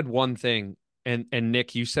 you said one thing, and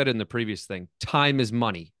Nick, you said in the previous thing, time is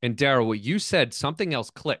money. And Daryl, what you said, something else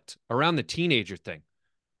clicked around the teenager thing.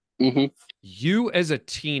 Hmm. You as a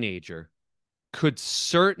teenager could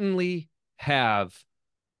certainly have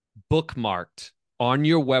bookmarked on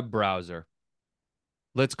your web browser,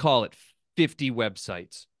 let's call it 50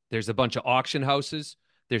 websites. There's a bunch of auction houses,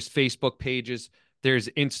 there's Facebook pages, there's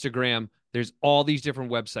Instagram, there's all these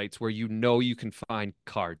different websites where you know you can find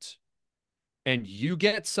cards. And you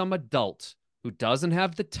get some adult who doesn't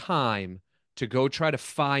have the time to go try to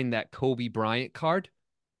find that Kobe Bryant card,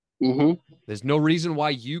 Hmm. there's no reason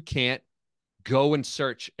why you can't go and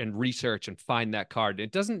search and research and find that card.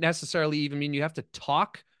 It doesn't necessarily even mean you have to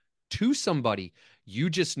talk to somebody.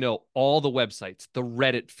 You just know all the websites, the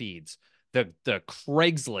Reddit feeds, the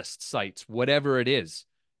Craigslist sites, whatever it is,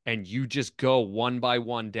 and you just go one by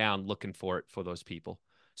one down looking for it for those people.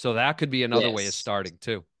 So that could be another way of Yes. starting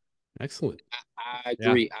too. excellent. I Yeah.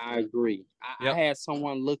 agree. I agree. I Yep. had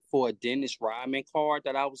someone look for a Dennis Rodman card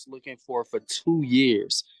that I was looking for 2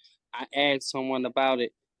 years. I asked someone about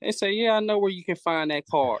it. They say, "Yeah, I know where you can find that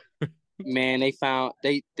card." Man,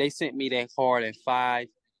 they sent me that card in 5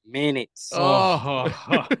 minutes. Oh,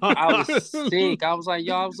 I was sick. I was like,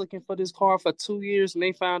 "Yo, I was looking for this card for 2 years, and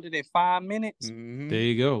they found it in 5 minutes." there Mhm.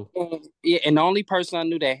 you go. And, yeah, and the only person I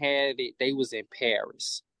knew that had it, they was in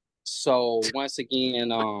Paris. So once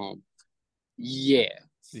again, yeah.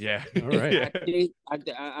 Yeah. All right. I think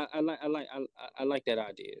I like that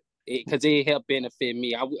idea because it helped benefit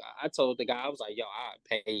me. I told the guy I was like, "Yo, I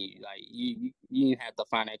pay you. Like you didn't have to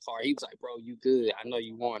find that car." He was like, "Bro, you good? I know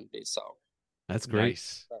you wanted it." So That's great.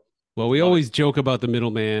 Nice. Well, we Love it. always joke about the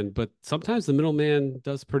middleman, but sometimes the middleman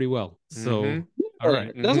does pretty well. Hmm. So All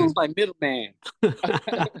right. That Mhm. sounds like middleman.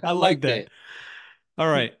 I I like like that. that. All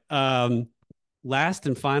right. Last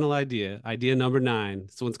and final idea. Idea number 9.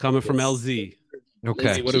 This one's coming from Yes. LZ. Let's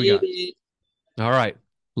LZ, Okay. what do we get got? it. All right.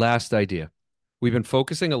 Last idea. We've been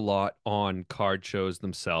focusing a lot on card shows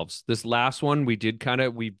themselves. This last one we did kind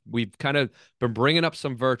of we've kind of been bringing up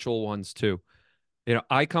some virtual ones too.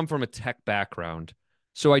 I come from a tech background.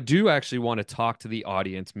 So I do actually want to talk to the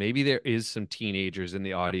audience. Maybe there is some teenagers in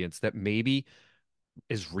the audience that maybe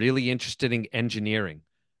is really interested in engineering.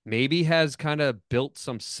 Maybe has kind of built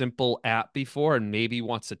some simple app before and maybe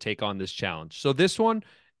wants to take on this challenge. So this one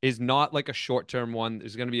is not like a short-term one.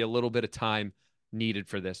 There's going to be a little bit of time needed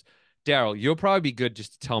for this. Daryl, you'll probably be good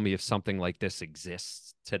just to tell me if something like this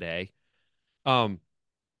exists today. Um,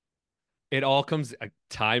 it all comes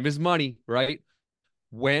time is money, right?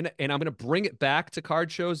 And I'm going to bring it back to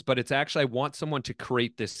card shows, but it's actually I want someone to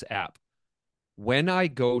create this app. When I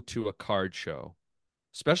go to a card show,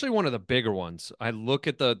 especially one of the bigger ones, I look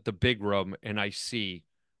at the big room and I see,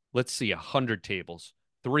 let's see, 100 tables,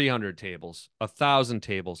 300 tables, 1,000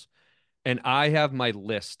 tables, and I have my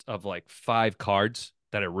list of like 5 cards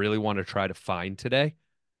that I really want to try to find today.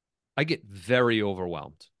 I get very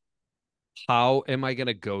overwhelmed. How am I going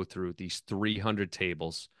to go through these 300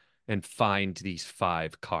 tables and find these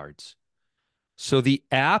 5 cards? So the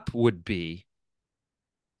app would be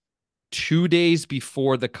 2 days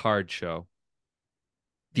before the card show.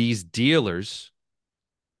 These dealers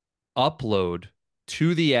upload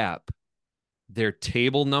to the app their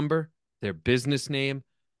table number, their business name,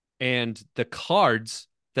 and the cards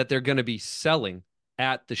that they're going to be selling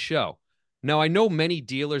at the show. Now, I know many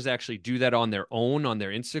dealers actually do that on their own on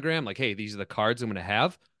their Instagram, like, hey, these are the cards I'm going to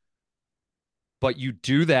have. But you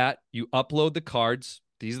do that, you upload the cards.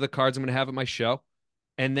 These are the cards I'm going to have at my show.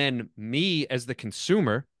 And then me as the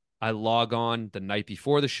consumer, I log on the night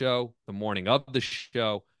before the show, the morning of the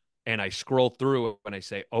show, and I scroll through it and I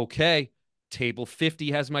say, okay, table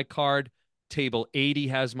 50 has my card, table 80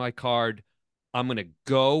 has my card. I'm going to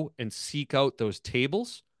go and seek out those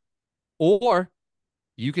tables. Or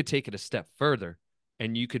you could take it a step further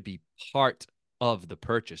and you could be part of the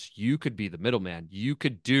purchase. You could be the middleman. You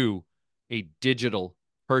could do a digital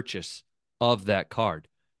purchase of that card.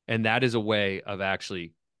 And that is a way of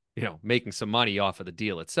actually, making some money off of the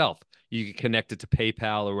deal itself. You can connect it to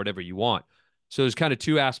PayPal or whatever you want. So there's kind of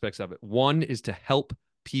 2 aspects of it. One is to help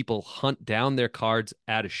people hunt down their cards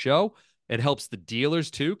at a show. It helps the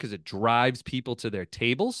dealers too, because it drives people to their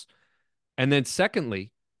tables. And then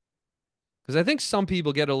secondly, because I think some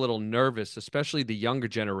people get a little nervous, especially the younger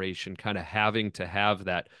generation, kind of having to have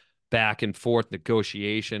that back and forth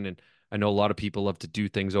negotiation. And I know a lot of people love to do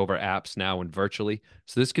things over apps now and virtually.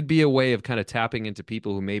 So this could be a way of kind of tapping into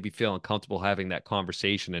people who maybe feel uncomfortable having that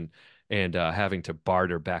conversation and having to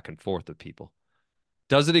barter back and forth with people.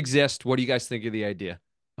 Does it exist? What do you guys think of the idea?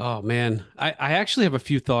 Oh man, I actually have a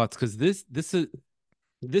few thoughts because this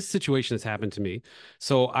situation has happened to me.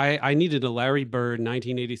 So I needed a Larry Bird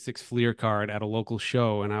 1986 Fleer card at a local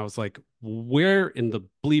show, and I was like, where in the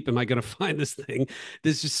bleep am I going to find this thing?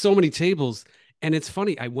 There's just so many tables. And it's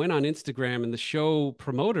funny, I went on Instagram and the show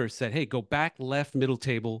promoter said, hey, go back left middle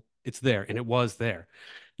table. It's there. And it was there.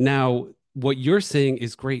 Now, what you're saying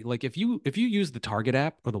is great. Like if you use the Target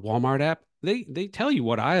app or the Walmart app, they tell you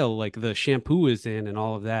what aisle like the shampoo is in and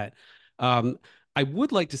all of that. Um, I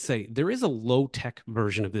would like to say there is a low tech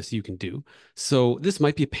version of this you can do. So this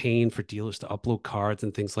might be a pain for dealers to upload cards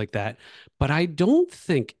and things like that, but I don't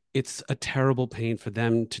think it's a terrible pain for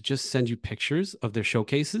them to just send you pictures of their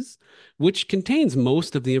showcases, which contains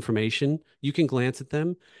most of the information. You can glance at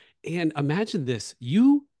them and imagine this.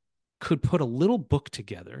 You could put a little book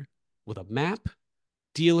together with a map,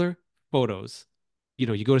 dealer, photos.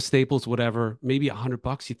 You go to Staples, whatever, maybe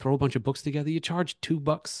 $100. You throw a bunch of books together. You charge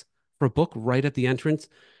 $2 for a book right at the entrance.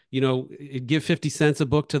 Give 50 cents a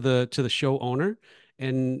book to the show owner,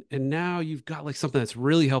 and now you've got like something that's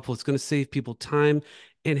really helpful. It's going to save people time.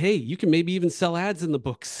 And hey, you can maybe even sell ads in the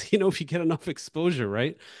books, if you get enough exposure,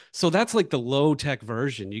 right? So that's like the low tech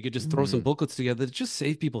version. You could just throw some Mm. booklets together to just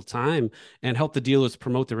save people time and help the dealers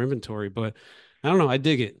promote their inventory. But I don't know. I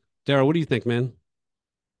dig it. Daryl, what do you think, man?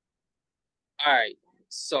 All right.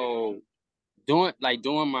 So doing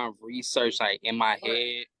my research like in my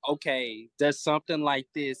head, okay, does something like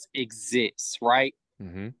this exists, right?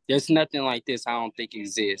 Mm-hmm. There's nothing like this I don't think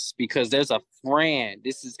exists because there's a friend.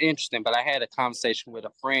 This is interesting, but I had a conversation with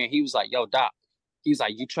a friend. He was like, yo, Doc, he was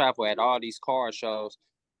like, you travel at all these car shows.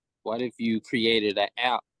 What if you created an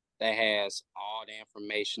app that has all the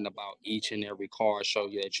information about each and every car show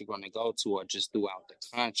that you're going to go to or just throughout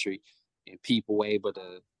the country and people were able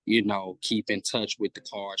to, keep in touch with the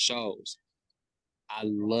car shows? I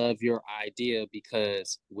love your idea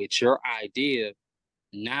because with your idea,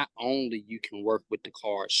 not only you can work with the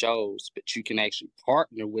card shows, but you can actually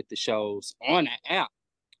partner with the shows on the app.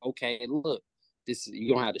 Okay, look, this is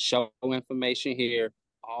you're gonna have the show information here.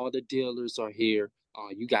 All the dealers are here.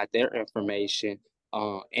 You got their information,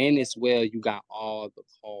 and as well, you got all the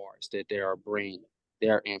cards that they are bringing,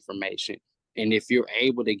 their information. And if you're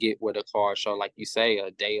able to get with a card show, like you say,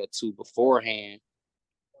 a day or two beforehand,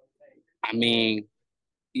 I mean,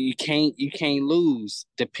 you can't lose.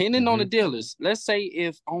 Depending on the Hmm. dealers, let's say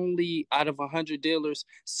if only out of 100 dealers,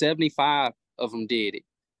 75 of them did it.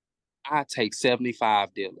 I take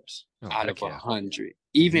 75 dealers Oh, out of heck a yeah. 100, Hmm.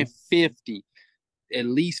 even 50. At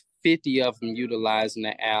least 50 of them utilizing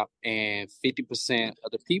the app, and 50%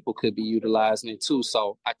 of the people could be utilizing it too.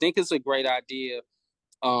 So I think it's a great idea.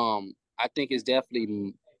 I think it's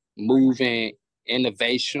definitely moving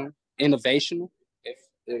innovational.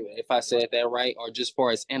 If I said that right, or just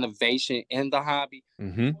for as innovation in the hobby,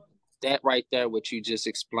 Hmm. that right there, what you just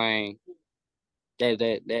explained, that's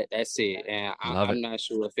it. And Love I'm it. not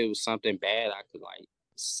sure if it was something bad I could like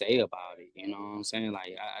say about it. You know what I'm saying?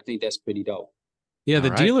 Like I think that's pretty dope. Yeah, All the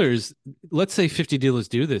right. dealers, let's say 50 dealers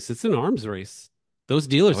do this. It's an arms race. Those Oh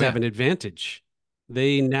dealers have yeah. an advantage.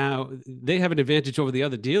 They have an advantage over the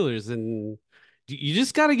other dealers, and you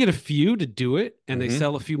just got to get a few to do it, and they Hmm.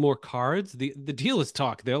 sell a few more cards. The dealers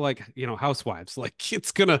talk. They're like, housewives. Like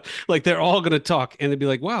it's gonna like they're all gonna talk, and they'd be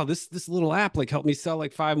like, "Wow, this little app like helped me sell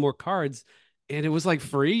like 5 more cards, and it was like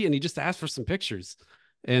free." And he just asked for some pictures,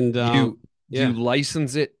 and You you yeah,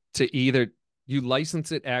 license it to either you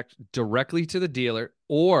license it act directly to the dealer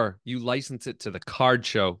or you license it to the card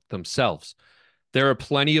show themselves. There are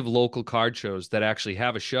plenty of local card shows that actually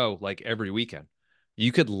have a show like every weekend.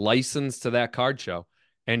 You could license to that card show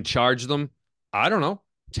and charge them, I don't know,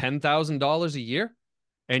 $10,000 a year,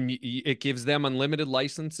 and it gives them unlimited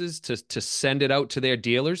licenses to send it out to their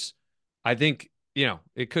dealers. I think,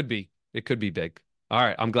 it could be big. All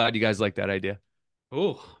right, I'm glad you guys like that idea. oh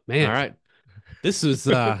All man, right. This was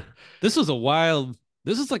this was a wild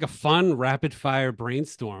this was like a fun rapid fire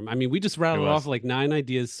brainstorm. I mean, we just It rattled off was. like 9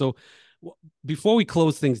 ideas. So before we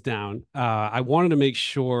close things down, I wanted to make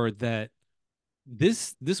sure that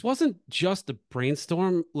this wasn't just a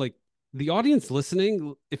brainstorm. Like the audience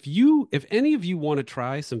listening, if any of you want to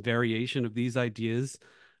try some variation of these ideas,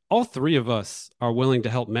 all three of us are willing to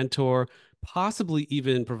help mentor, possibly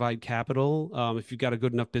even provide capital, if you've got a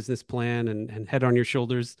good enough business plan and head on your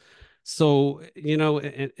shoulders. So,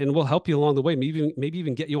 and we'll help you along the way. Maybe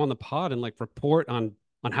even get you on the pod and like report on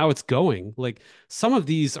how it's going. Like some of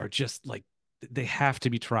these are just like they have to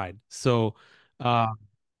be tried. So, uh,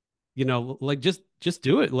 like just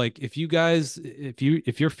do it. Like if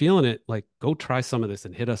you're feeling it, like go try some of this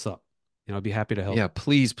and hit us up. I'd be happy to help. Yeah,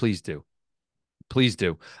 please, please do. Please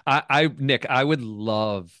do. Nick, I would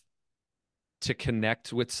love to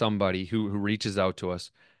connect with somebody who reaches out to us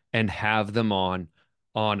and have them on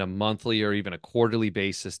a monthly or even a quarterly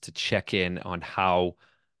basis to check in on how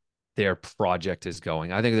their project is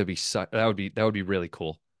going. I think that would be really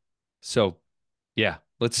cool. So, yeah,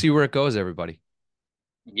 let's see where it goes, everybody.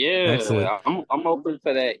 Excellent. Yeah, I'm open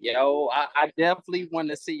for that, yo. I definitely want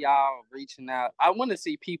to see y'all reaching out. I want to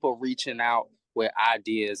see people reaching out with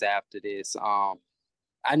ideas after this.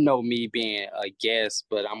 I know me being a guest,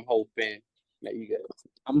 but I'm hoping that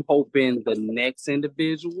I'm hoping the next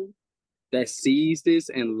individual that sees this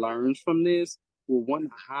and learns from this will want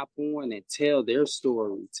to hop on and tell their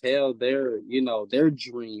story, tell their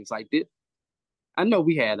dreams. Like this, I know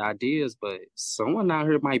we had ideas, but someone out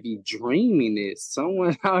here might be dreaming this.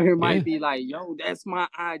 Someone out here Yeah. might be like, "Yo, that's my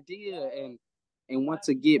idea," and want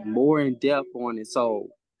to get more in depth on it. So,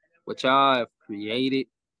 what y'all have created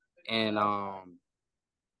and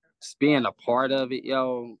just being a part of it,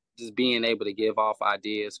 yo, just being able to give off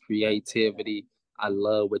ideas, creativity. I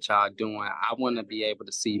love what y'all doing. I want to be able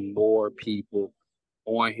to see more people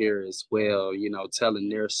on here as well, telling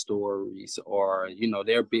their stories or,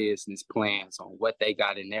 their business plans on what they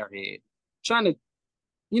got in their head. Trying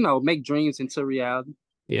to, make dreams into reality.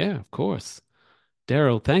 Yeah, of course.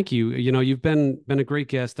 Daryl, thank you. You've been a great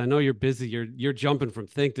guest. I know you're busy. You're jumping from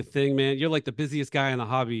thing to thing, man. You're like the busiest guy in the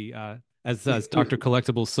hobby, as Dr.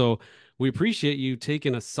 Collectibles. So we appreciate you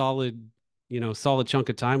taking a solid chunk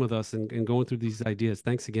of time with us and going through these ideas.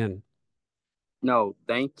 Thanks again. No,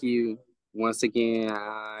 thank you. Once again,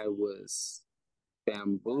 I was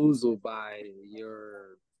bamboozled by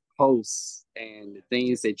your posts and the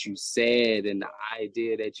things that you said and the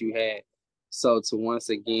idea that you had. So to once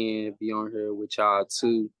again be on here with y'all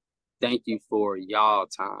too, thank you for y'all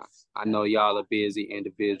time. I know y'all are busy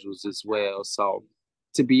individuals as well. So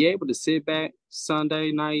to be able to sit back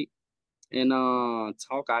Sunday night and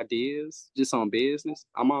talk ideas just on business,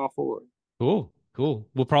 I'm all for it. Cool. Cool.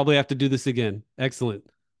 We'll probably have to do this again. Excellent.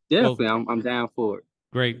 Definitely, Well, I'm down for it.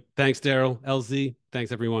 great. Thanks, Daryl. LZ.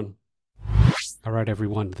 Thanks, everyone. All right,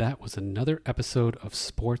 everyone. That was another episode of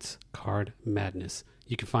Sports Card Madness.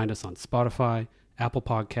 You can find us on Spotify, Apple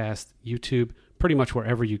Podcasts, YouTube, pretty much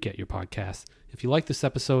wherever you get your podcasts. If you like this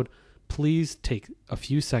episode, please take a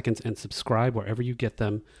few seconds and subscribe wherever you get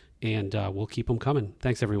them, and we'll keep them coming.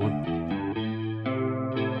 Thanks, everyone.